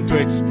take time to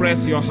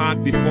express your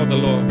heart before the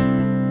Lord.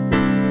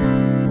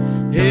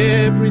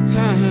 Every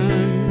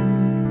time,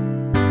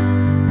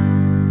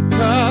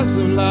 because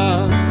of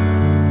love,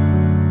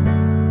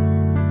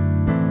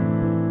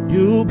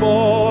 you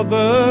bore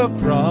the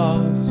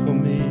cross for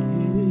me.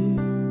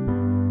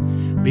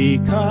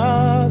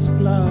 Because of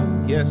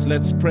love. Yes,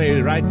 let's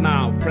pray right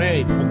now.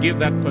 Pray, forgive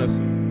that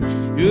person.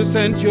 You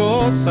sent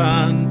your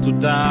son to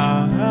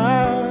die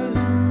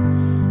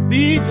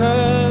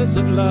because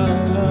of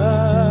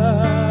love.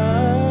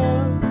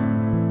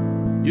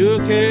 You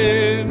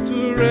came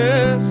to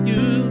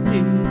rescue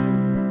me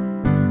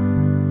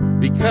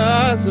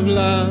because of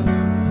love.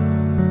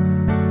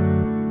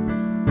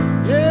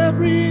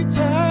 Every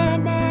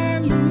time I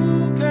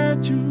look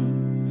at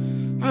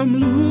you, I'm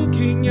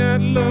looking at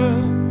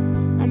love.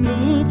 I'm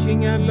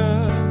looking at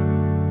love.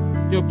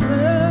 Your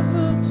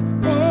presence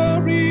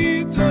for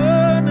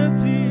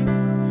eternity.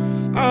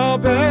 I'll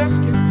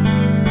bask in you.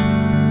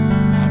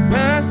 I'll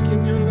bask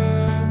in your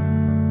love.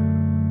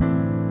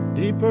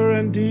 Deeper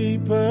and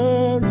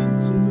deeper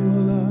into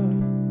your love.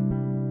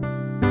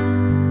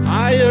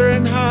 Higher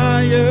and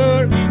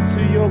higher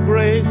into your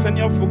grace and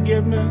your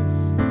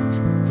forgiveness.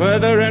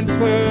 Further and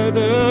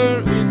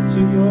further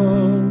into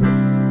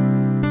yours.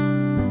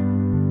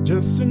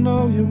 Just to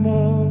know you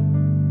more.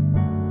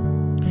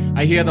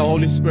 I hear the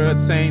Holy Spirit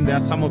saying there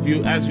are some of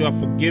you, as you are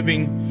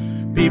forgiving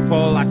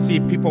people, I see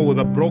people with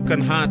a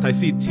broken heart. I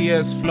see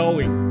tears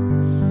flowing.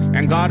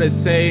 And God is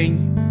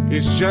saying,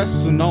 it's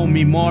just to know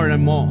me more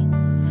and more.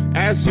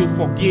 As you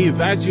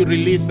forgive, as you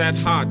release that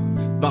heart,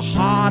 the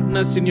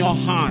hardness in your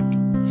heart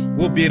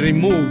will be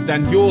removed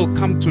and you will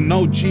come to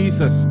know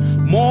Jesus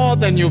more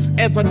than you've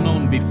ever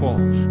known before.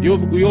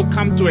 You'll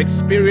come to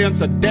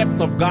experience a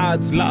depth of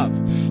God's love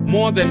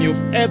more than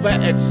you've ever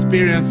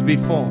experienced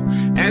before.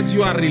 As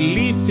you are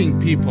releasing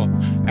people,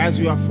 as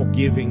you are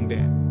forgiving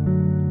them.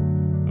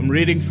 I'm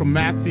reading from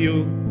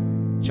Matthew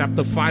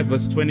chapter 5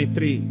 verse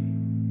 23.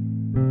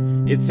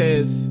 It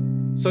says,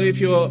 so if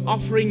you're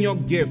offering your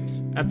gift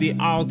at the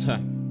altar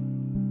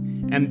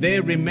and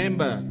there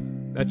remember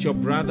that your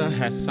brother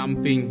has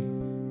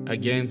something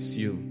against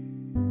you,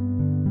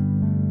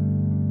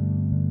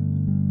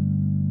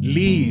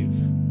 leave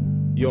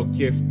your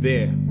gift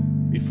there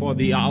before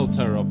the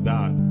altar of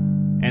God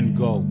and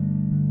go.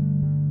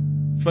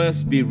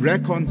 First be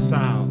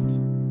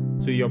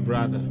reconciled to your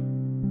brother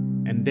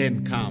and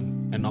then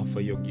come and offer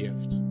your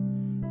gift.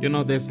 You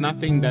know, there's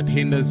nothing that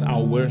hinders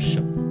our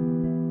worship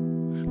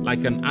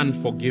like an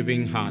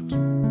unforgiving heart.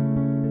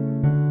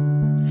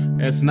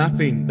 There's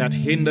nothing that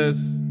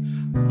hinders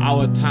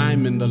our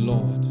time in the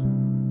Lord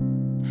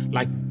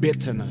like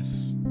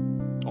bitterness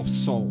of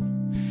soul.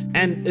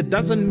 And it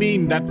doesn't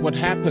mean that what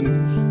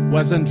happened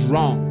wasn't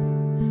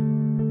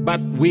wrong, but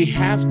we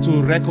have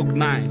to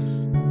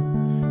recognize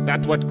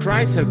that what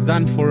Christ has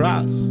done for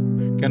us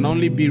can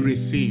only be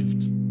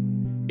received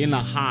in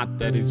a heart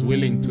that is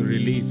willing to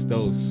release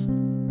those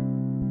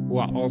who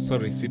are also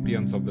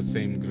recipients of the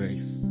same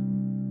grace.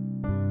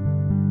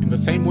 In the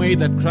same way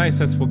that Christ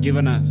has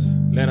forgiven us,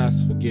 let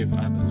us forgive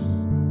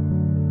others.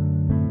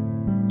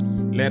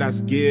 Let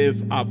us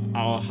give up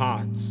our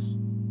hearts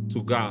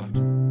to God.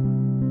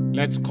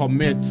 Let's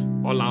commit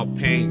all our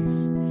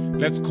pains.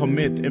 Let's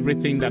commit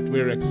everything that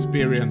we're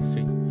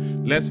experiencing.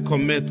 Let's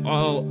commit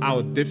all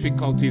our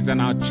difficulties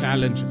and our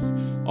challenges,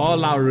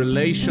 all our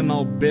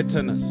relational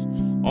bitterness,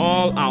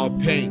 all our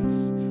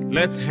pains.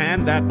 Let's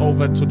hand that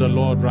over to the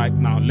Lord right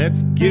now.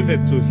 Let's give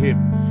it to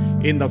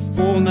Him in the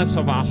fullness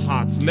of our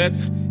hearts.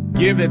 Let's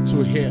give it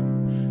to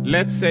Him.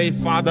 Let's say,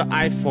 Father,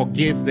 I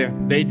forgive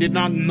them. They do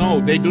not know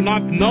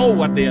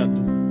what they are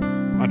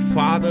doing. But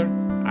Father,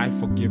 I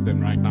forgive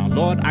them right now.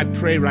 Lord, I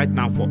pray right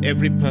now for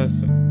every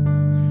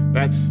person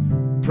that's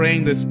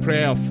praying this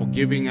prayer of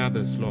forgiving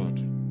others, Lord.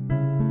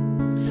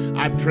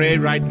 I pray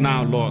right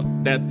now,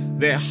 Lord, that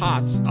their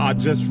hearts are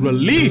just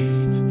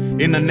released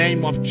in the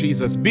name of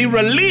Jesus. Be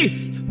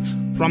released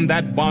from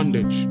that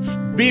bondage.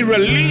 Be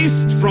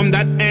released from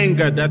that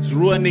anger that's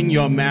ruining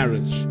your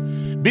marriage.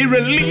 Be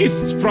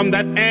released from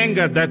that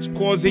anger that's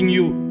causing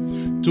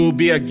you to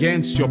be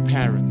against your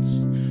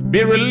parents.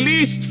 Be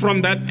released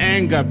from that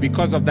anger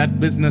because of that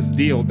business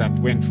deal that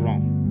went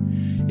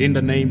wrong. In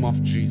the name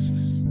of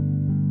Jesus.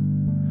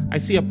 I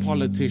see a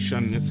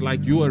politician. It's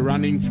like you are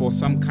running for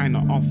some kind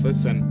of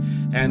office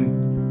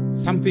and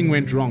something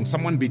went wrong.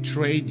 Someone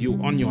betrayed you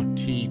on your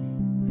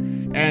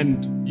team.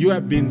 And you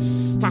have been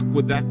stuck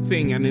with that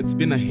thing and it's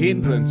been a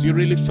hindrance. You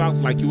really felt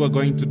like you were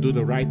going to do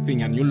the right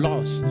thing and you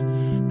lost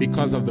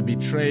because of the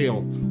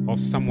betrayal of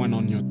someone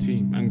on your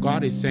team. And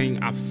God is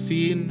saying, I've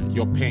seen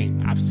your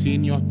pain. I've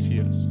seen your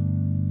tears.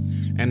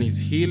 And He's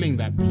healing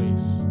that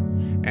place.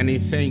 And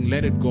He's saying,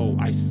 let it go.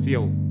 I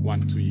still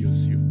want to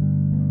use you.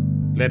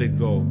 Let it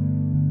go.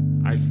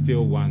 I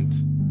still want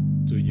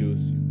to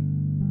use you.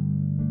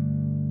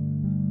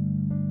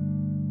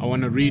 I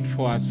want to read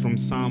for us from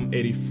Psalm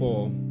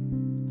 84.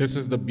 This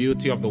is the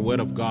beauty of the Word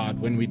of God.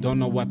 When we don't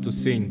know what to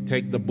sing,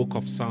 take the book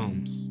of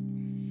Psalms.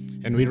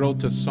 And we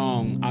wrote a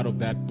song out of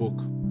that book.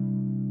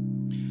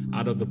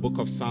 Out of the book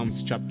of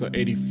Psalms, chapter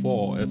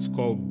 84. It's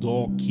called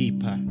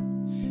Doorkeeper.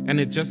 And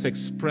it just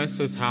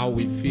expresses how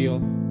we feel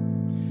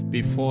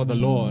before the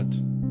Lord,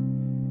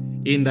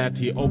 in that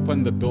He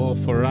opened the door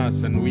for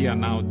us and we are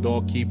now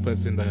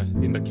doorkeepers in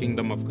the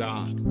kingdom of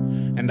God.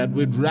 And that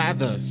we'd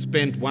rather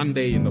spend one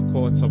day in the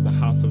courts of the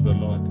house of the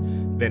Lord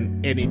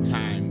than any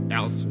time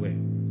elsewhere.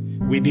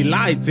 We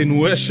delight in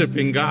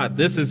worshiping God.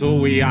 This is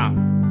who we are.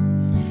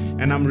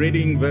 And I'm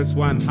reading verse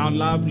 1. How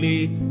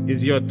lovely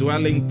is your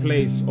dwelling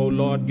place, O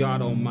Lord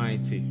God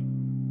Almighty.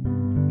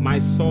 My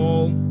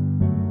soul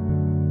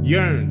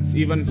yearns,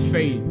 even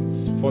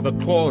faints, for the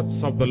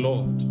courts of the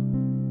Lord.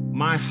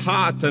 My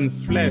heart and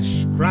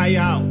flesh cry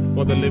out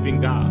for the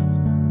living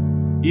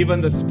God.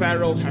 Even the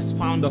sparrow has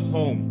found a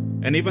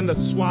home, and even the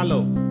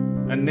swallow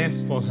a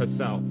nest for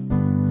herself,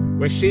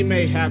 where she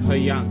may have her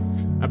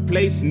young, a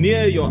place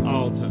near your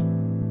altar.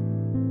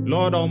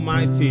 Lord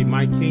Almighty,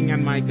 my King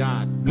and my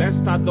God,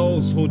 blessed are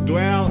those who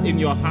dwell in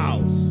your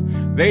house.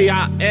 They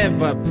are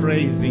ever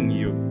praising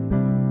you.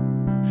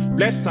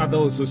 Blessed are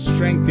those whose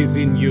strength is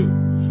in you,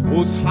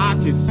 whose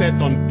heart is set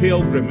on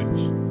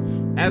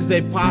pilgrimage. As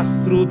they pass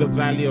through the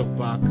valley of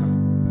Baca,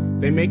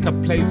 they make a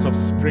place of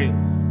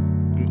springs,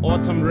 and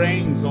autumn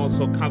rains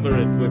also cover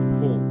it with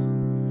pools.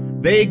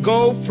 They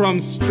go from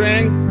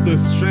strength to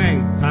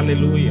strength,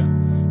 hallelujah,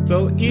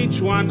 till each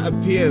one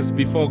appears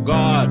before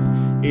God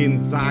in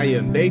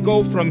Zion. They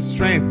go from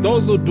strength.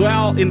 Those who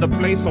dwell in the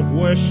place of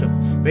worship,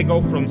 they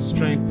go from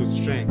strength to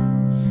strength.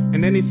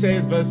 And then he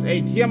says, verse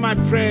 8, hear my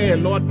prayer,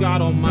 Lord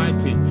God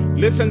Almighty.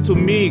 Listen to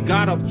me,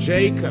 God of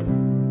Jacob.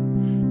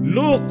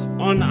 Look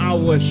on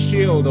our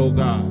shield, O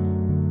God.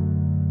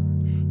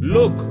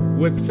 Look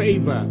with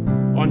favor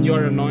on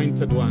your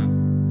anointed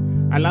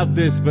one. I love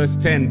this, verse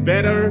 10.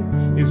 Better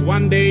is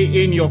one day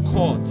in your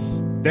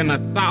courts than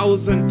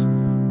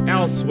 1,000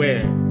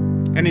 elsewhere.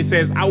 And he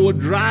says, I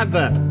would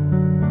rather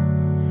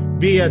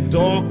be a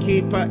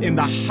doorkeeper in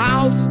the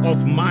house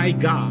of my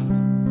God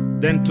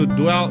than to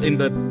dwell in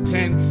the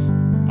tents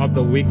of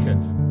the wicked.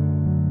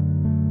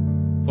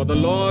 For the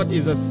Lord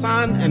is a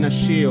sun and a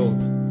shield.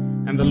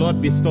 and the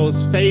Lord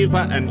bestows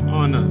favor and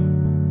honor.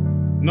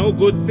 No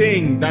good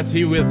thing does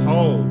he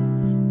withhold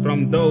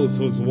from those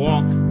whose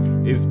walk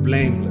is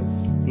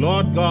blameless.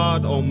 Lord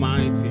God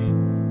Almighty,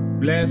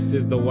 blessed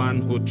is the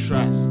one who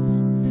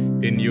trusts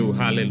in you.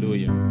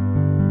 Hallelujah.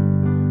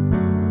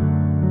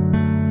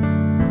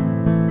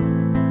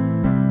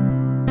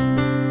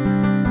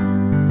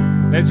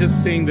 Let's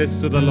just sing this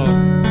to the Lord.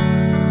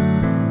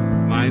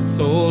 My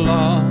soul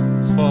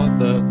longs for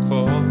the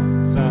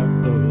courts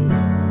of the Lord.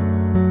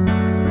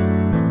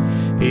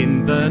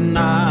 In the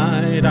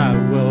night I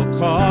will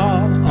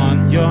call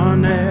on your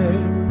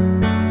name.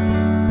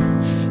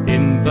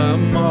 In the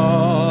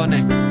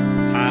morning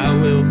I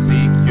will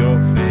seek your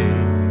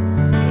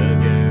face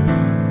again.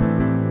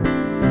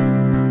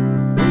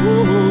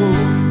 Oh,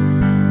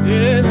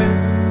 yeah.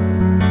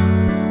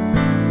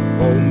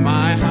 Oh,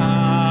 my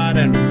heart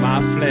and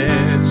my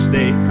flesh,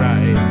 they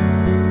cry.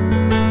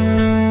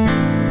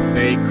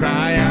 They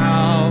cry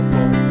out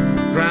for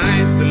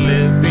Christ, the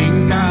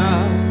living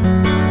God.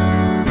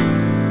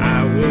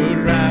 I would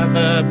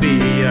rather be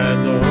a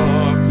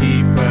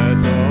doorkeeper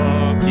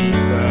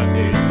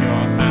in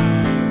your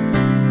house,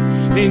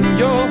 in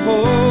your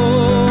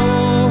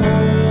home,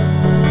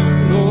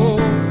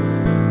 Lord.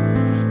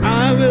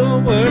 I will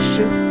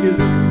worship you.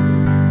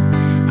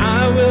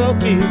 I will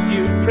give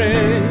you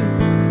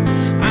praise.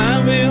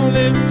 I will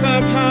lift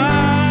up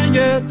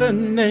higher the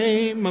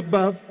name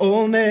above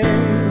all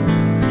names.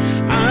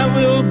 I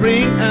will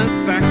bring a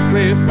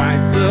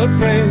sacrifice of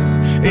praise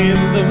in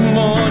the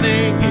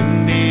morning,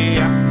 in the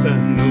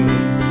afternoon,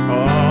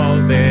 all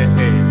day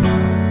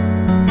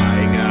long.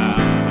 My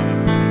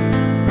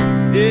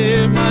God,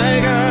 yeah, my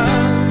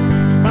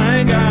God,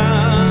 my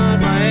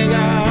God, my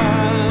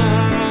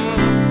God,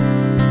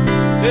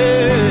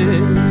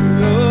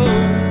 yeah, oh.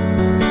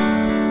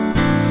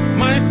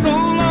 My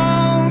soul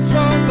longs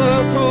for the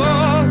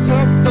court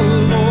of the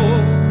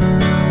Lord.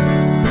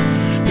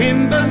 In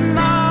the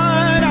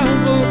night I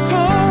will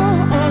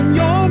call on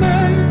your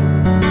name.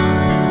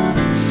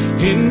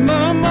 In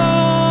the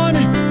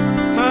morning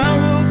I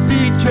will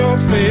seek your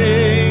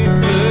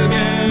face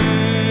again.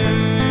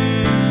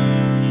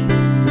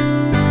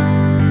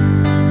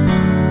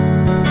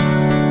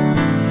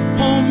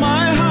 Oh,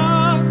 my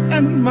heart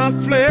and my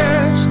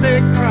flesh, they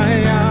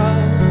cry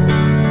out.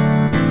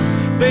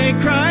 They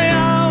cry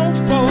out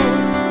for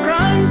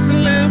Christ, the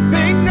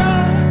living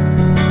God.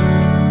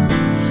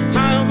 I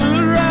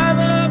would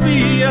rather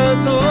be a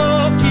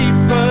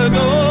doorkeeper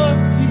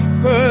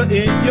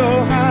in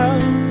your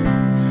house,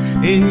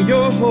 in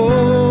your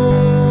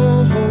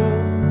home,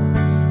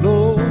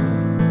 Lord.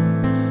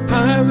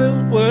 I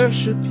will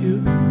worship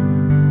you.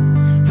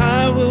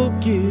 I will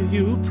give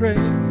you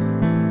praise.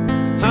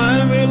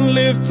 I will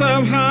lift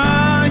up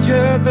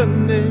higher the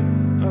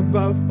name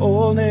above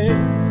all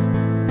names.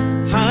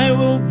 I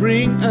will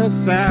bring a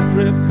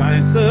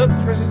sacrifice of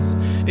praise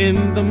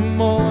in the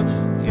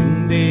morning,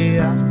 in the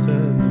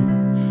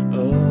afternoon,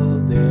 all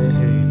day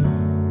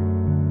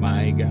long.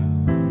 My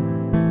God,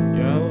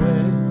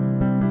 Yahweh,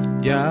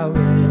 Yahweh,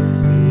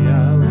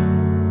 Yahweh,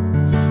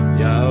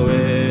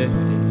 Yahweh,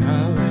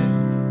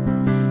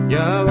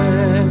 Yahweh,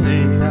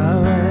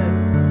 Yahweh,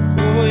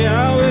 oh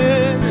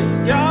Yahweh,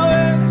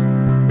 Yahweh,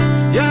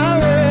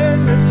 Yahweh,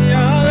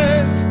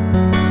 Yahweh,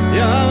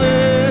 Yahweh,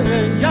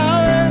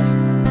 Yahweh.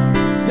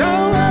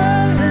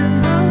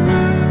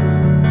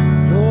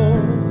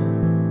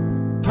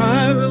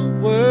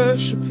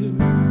 Worship you.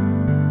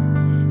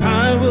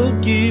 I will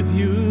give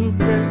you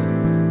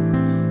praise.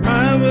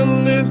 I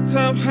will lift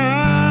up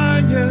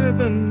higher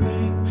the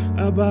name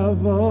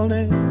above all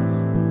names.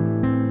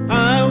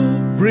 I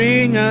will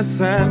bring a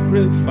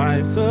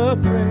sacrifice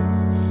of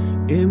praise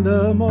in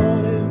the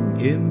morning,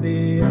 in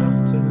the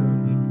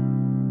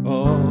afternoon,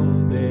 all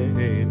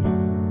day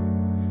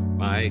long.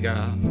 My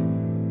God.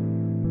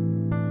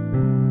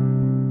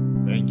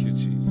 Thank you,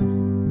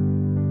 Jesus.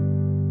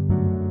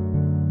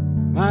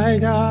 My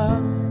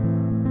God,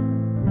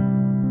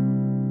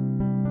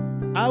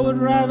 I would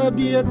rather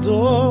be a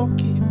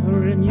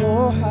doorkeeper in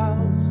your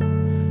house.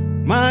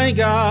 My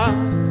God,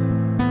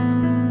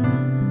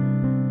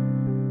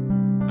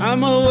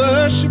 I'm a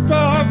worshiper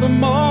of the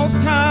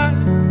Most High.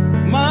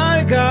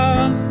 My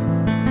God,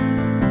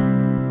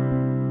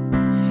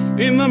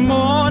 in the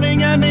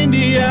morning and in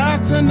the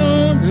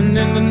afternoon and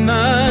in the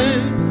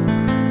night,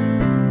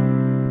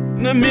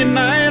 in the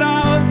midnight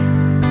hour,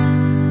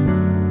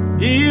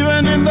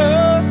 even in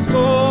the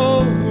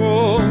storm.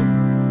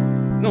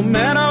 No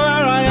matter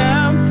where I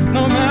am,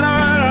 no matter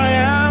where I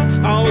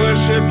am, I'll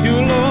worship you,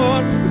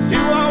 Lord, because you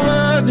are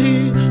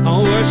worthy.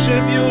 I'll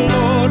worship you,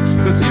 Lord,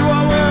 because you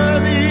are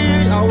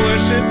worthy. I'll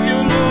worship you,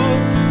 Lord.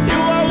 You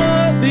are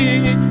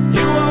worthy.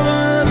 You are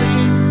worthy.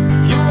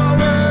 You are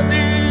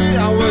worthy.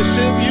 I'll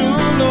worship you,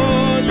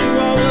 Lord. You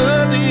are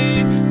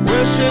worthy.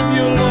 Worship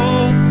you,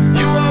 Lord.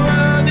 You are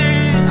worthy.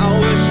 I'll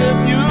worship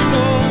you,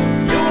 Lord.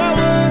 You are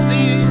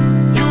worthy.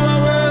 You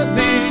are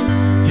worthy.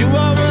 You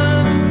are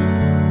worthy.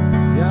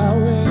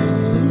 Yahweh,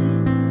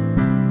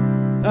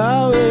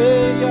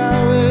 Yahweh,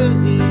 Yahweh,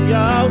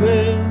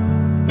 Yahweh,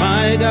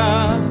 my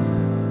God.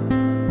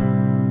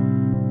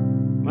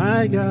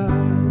 my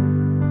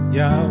God,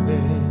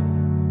 Yahweh,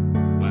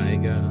 my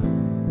God.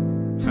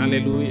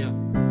 Hallelujah.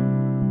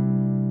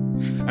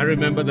 I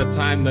remember the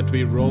time that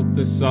we wrote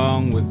this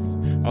song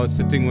I was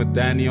sitting with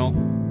Daniel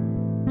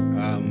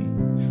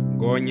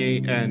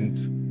Gonye, and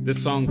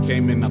this song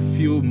came in a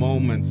few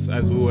moments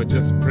as we were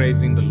just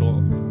praising the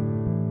Lord.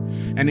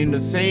 And in the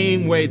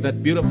same way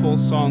that beautiful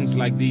songs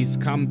like these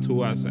come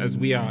to us as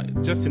we are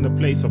just in the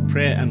place of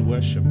prayer and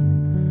worship,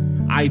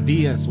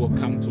 ideas will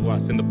come to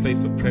us in the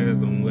place of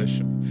prayers and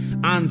worship.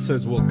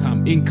 Answers will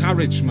come.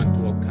 Encouragement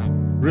will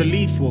come.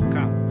 Relief will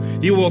come.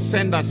 He will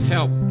send us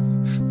help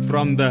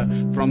from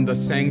the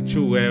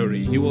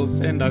sanctuary. He will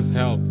send us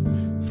help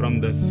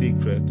from the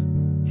secret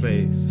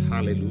place.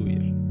 Hallelujah.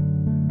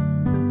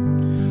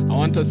 I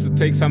want us to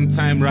take some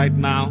time right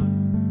now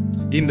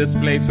in this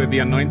place where the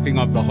anointing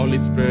of the Holy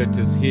Spirit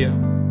is here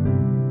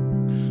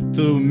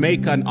to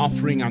make an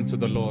offering unto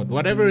the Lord.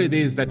 Whatever it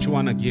is that you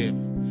want to give.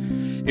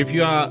 If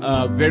you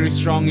are very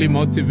strongly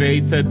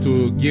motivated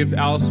to give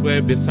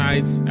elsewhere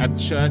besides at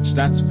church,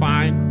 that's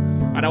fine.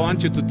 But I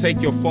want you to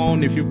take your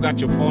phone, if you've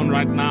got your phone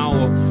right now,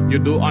 or you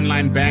do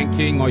online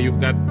banking, or you've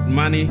got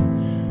money,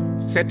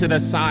 set it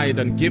aside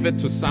and give it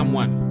to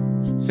someone.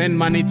 Send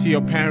money to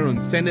your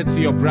parents, send it to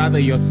your brother,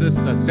 your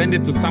sister, send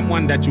it to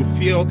someone that you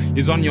feel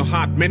is on your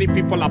heart. Many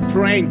people are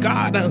praying,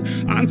 God,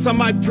 answer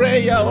my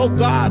prayer. Oh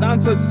God,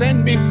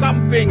 send me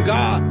something,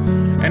 God.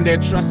 And they're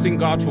trusting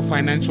God for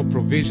financial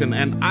provision.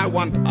 And I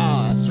want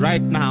us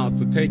right now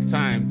to take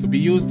time to be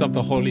used of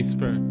the Holy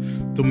Spirit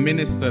to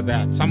minister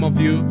that. Some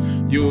of you've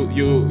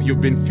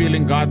been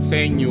feeling God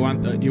saying He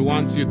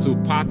wants you to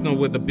partner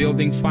with the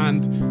building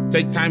fund.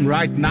 Take time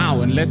right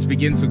now and let's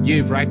begin to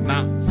give right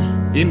now.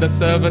 In the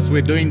service,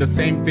 we're doing the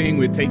same thing.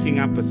 We're taking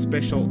up a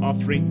special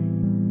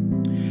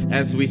offering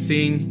as we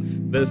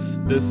sing this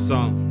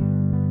song.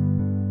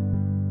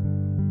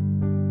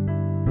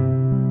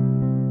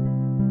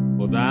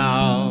 For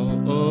thou,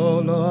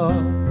 O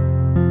Lord,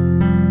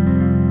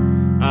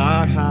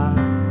 art high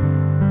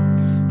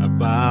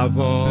above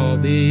all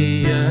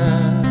the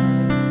earth.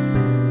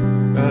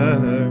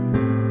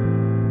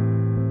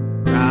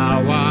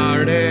 Thou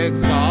art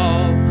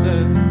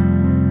exalted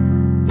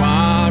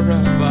far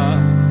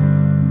above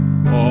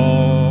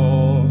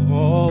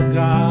all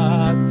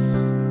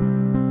gods.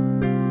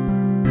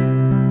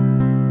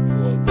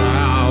 For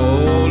thou,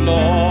 O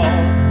Lord,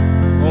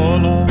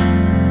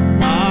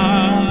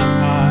 art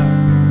high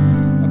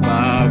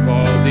above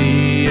all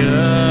the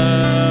earth.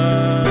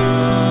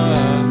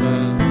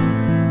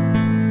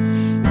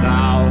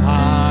 Thou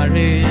art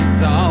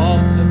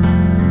exalted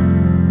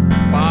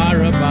far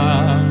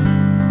above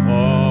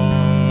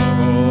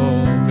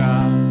all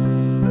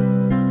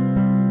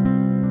gods.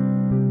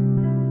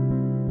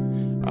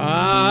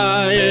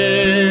 I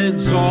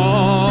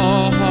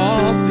exalt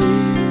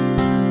thee.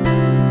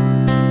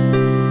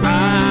 I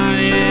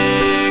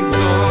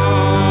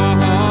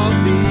exalt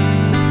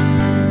thee.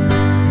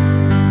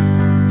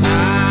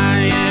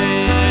 I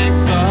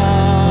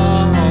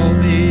exalt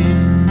thee.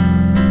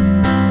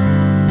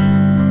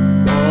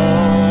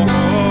 Oh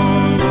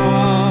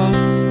Lord,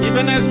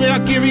 even as we are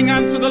giving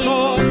unto the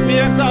Lord, we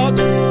exalt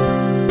you.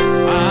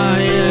 I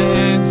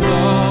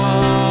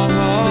exalt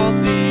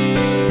thee.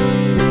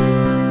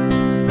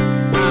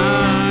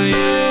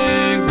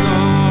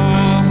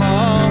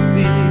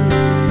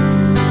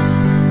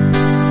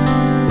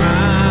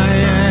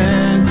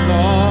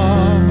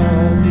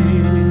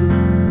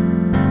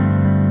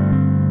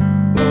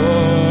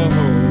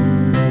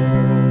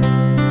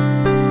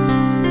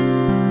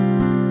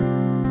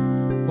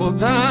 For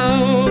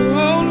thou,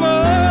 O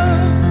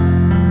Lord,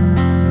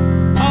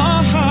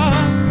 art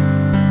high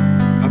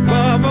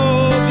above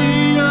all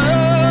the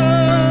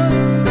earth.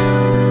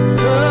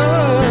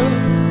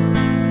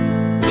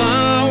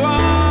 Thou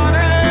art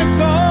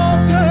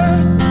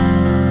exalted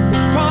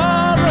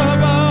far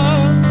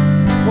above,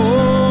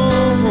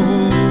 oh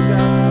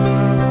God.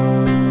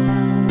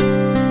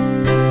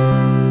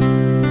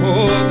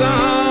 For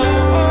thou,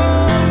 O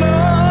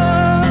Lord,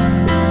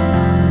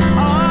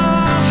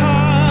 art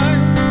high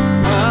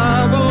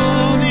above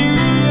all the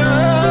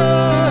earth.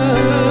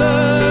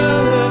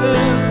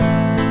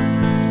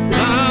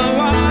 Thou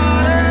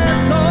art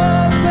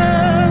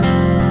exalted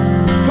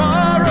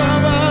far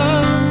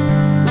above,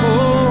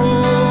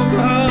 oh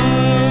God.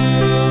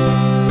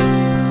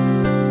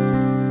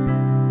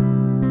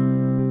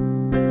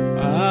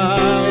 I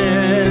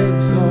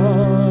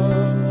exalt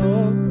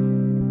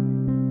thee.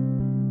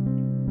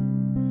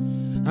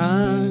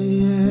 I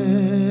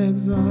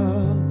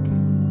exalt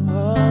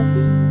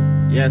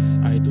thee. Yes,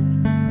 I do.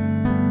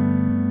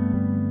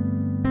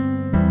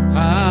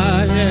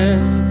 I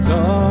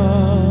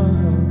exalt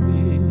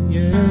thee.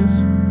 Yes,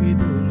 we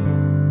do,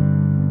 Lord.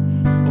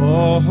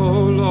 Oh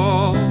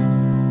Lord,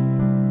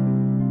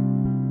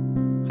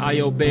 I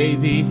obey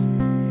thee.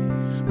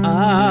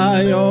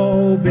 I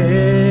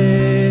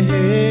obey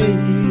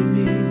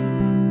thee.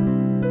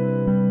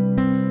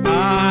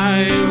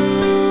 I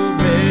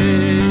obey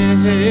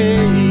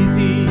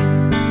thee.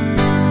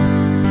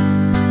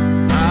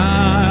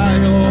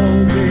 I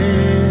obey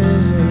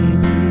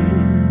thee.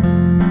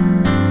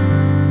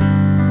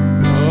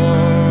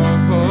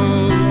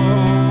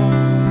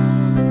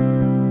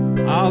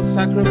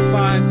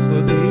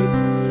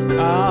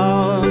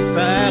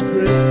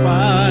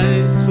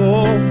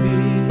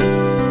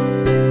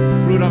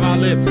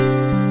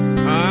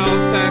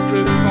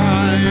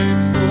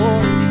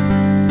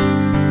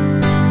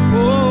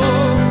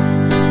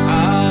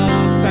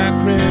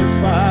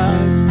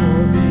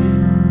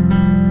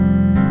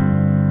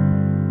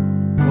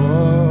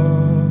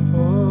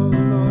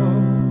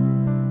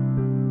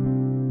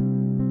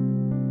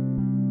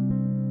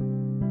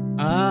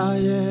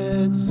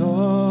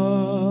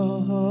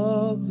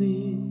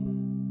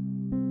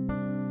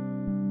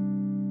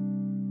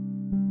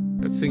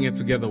 Let's sing it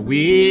together.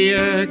 We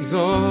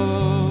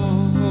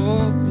exalt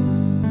thee.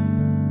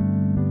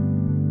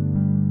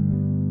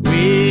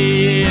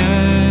 We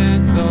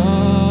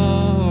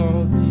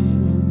exalt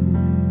thee.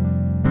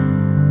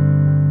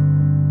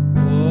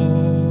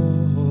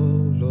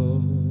 Oh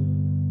Lord.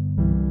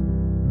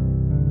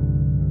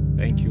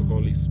 Thank you,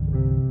 Holy Spirit.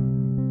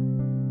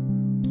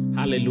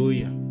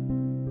 Hallelujah.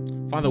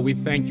 Father, we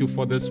thank you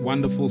for this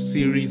wonderful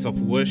series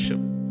of worship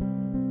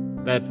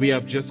that we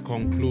have just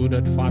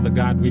concluded. Father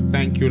God, we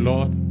thank you,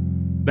 Lord,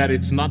 that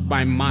it's not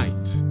by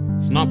might,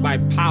 it's not by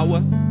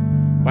power,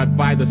 but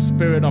by the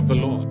Spirit of the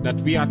Lord that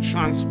we are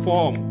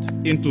transformed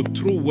into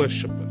true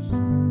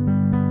worshipers.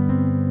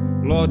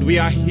 Lord, we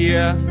are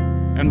here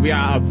and we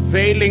are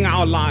availing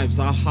our lives,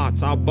 our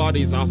hearts, our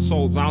bodies, our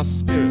souls, our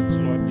spirits,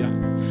 Lord God.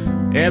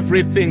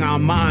 Everything, our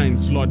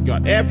minds, Lord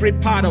God, every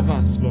part of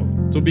us,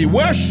 Lord, to be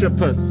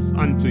worshipers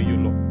unto you,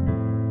 Lord.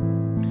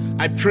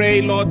 I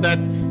pray, Lord, that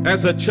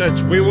as a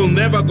church, we will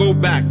never go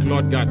back,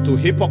 Lord God, to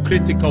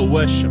hypocritical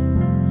worship,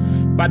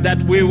 but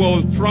that we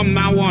will from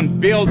now on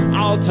build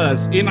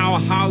altars in our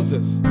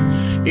houses,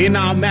 in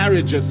our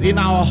marriages, in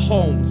our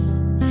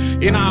homes,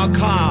 in our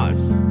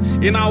cars,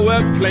 in our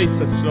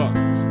workplaces, Lord,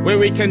 where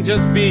we can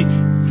just be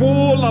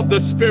full of the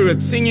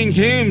Spirit, singing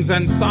hymns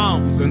and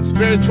psalms and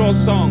spiritual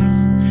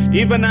songs,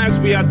 even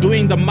as we are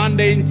doing the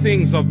mundane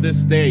things of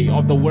this day,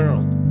 of the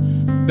world,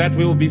 that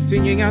we will be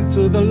singing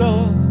unto the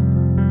Lord.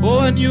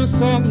 Oh, a new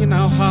song in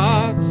our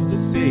hearts to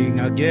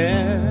sing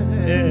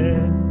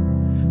again.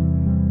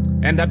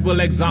 And that will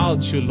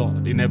exalt you,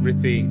 Lord, in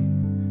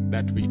everything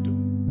that we do.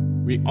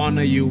 We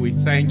honor you. We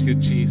thank you,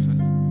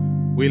 Jesus.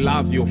 We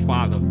love you,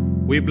 Father.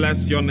 We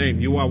bless your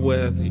name. You are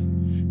worthy.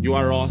 You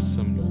are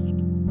awesome,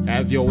 Lord.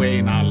 Have your way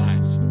in our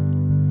lives, Lord.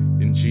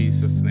 In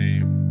Jesus'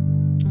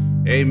 name.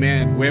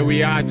 Amen. Where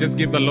we are, just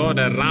give the Lord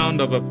a round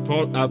of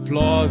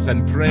applause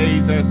and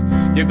praises.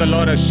 Give the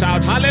Lord a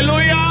shout.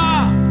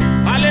 Hallelujah!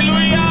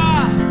 Hallelujah!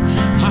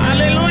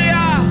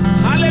 Hallelujah!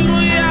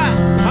 Hallelujah!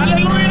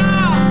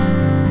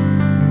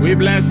 Hallelujah! We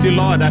bless you,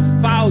 Lord.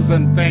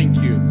 1,000 thank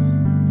yous.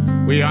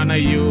 We honor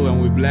you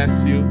and we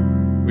bless you.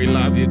 We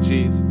love you,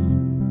 Jesus.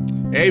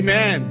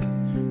 Amen.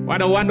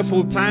 What a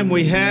wonderful time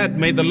we had.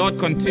 May the Lord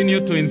continue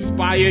to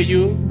inspire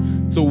you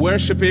to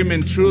worship him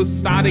in truth,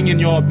 starting in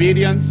your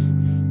obedience,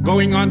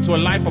 going on to a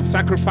life of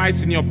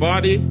sacrifice in your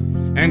body,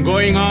 and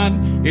going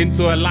on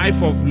into a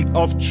life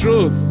of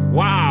truth.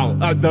 Wow,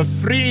 the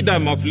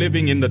freedom of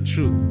living in the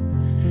truth.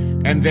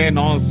 And then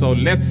also,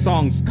 let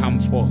songs come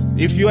forth.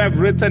 If you have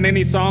written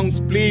any songs,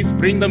 please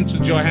bring them to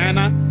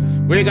Johanna.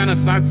 We're going to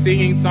start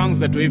singing songs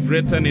that we've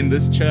written in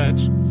this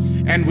church.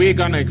 And we're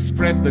going to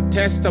express the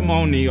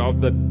testimony of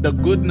the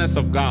goodness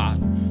of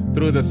God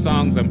through the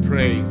songs and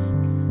praise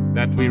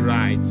that we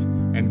write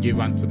and give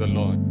unto the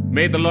Lord.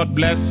 May the Lord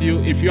bless you.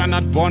 If you are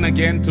not born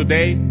again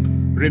today,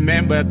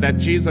 remember that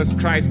Jesus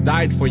Christ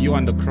died for you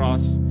on the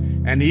cross,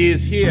 and he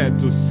is here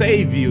to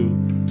save you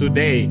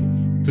today.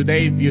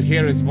 Today, if you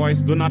hear his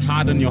voice, do not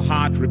harden your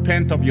heart.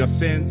 Repent of your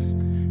sins.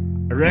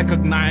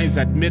 Recognize,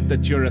 admit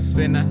that you're a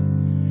sinner,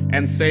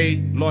 and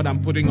say, Lord,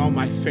 I'm putting all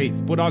my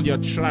faith. Put all your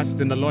trust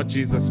in the Lord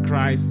Jesus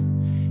Christ,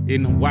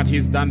 in what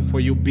he's done for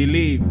you.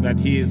 Believe that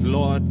he is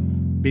Lord.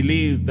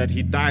 Believe that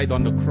he died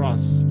on the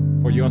cross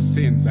for your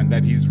sins and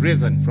that he's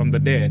risen from the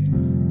dead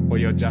for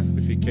your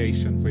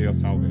justification, for your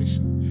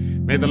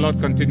salvation. May the Lord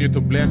continue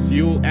to bless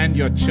you and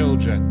your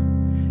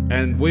children.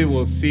 And we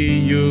will see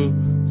you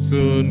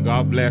soon.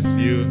 God bless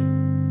you.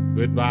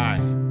 Goodbye.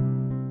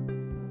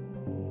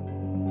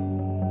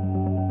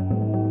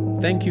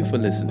 Thank you for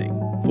listening.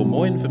 For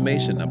more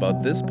information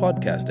about this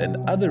podcast and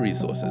other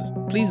resources,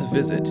 please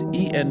visit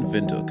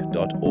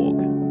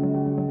envindhoek.org.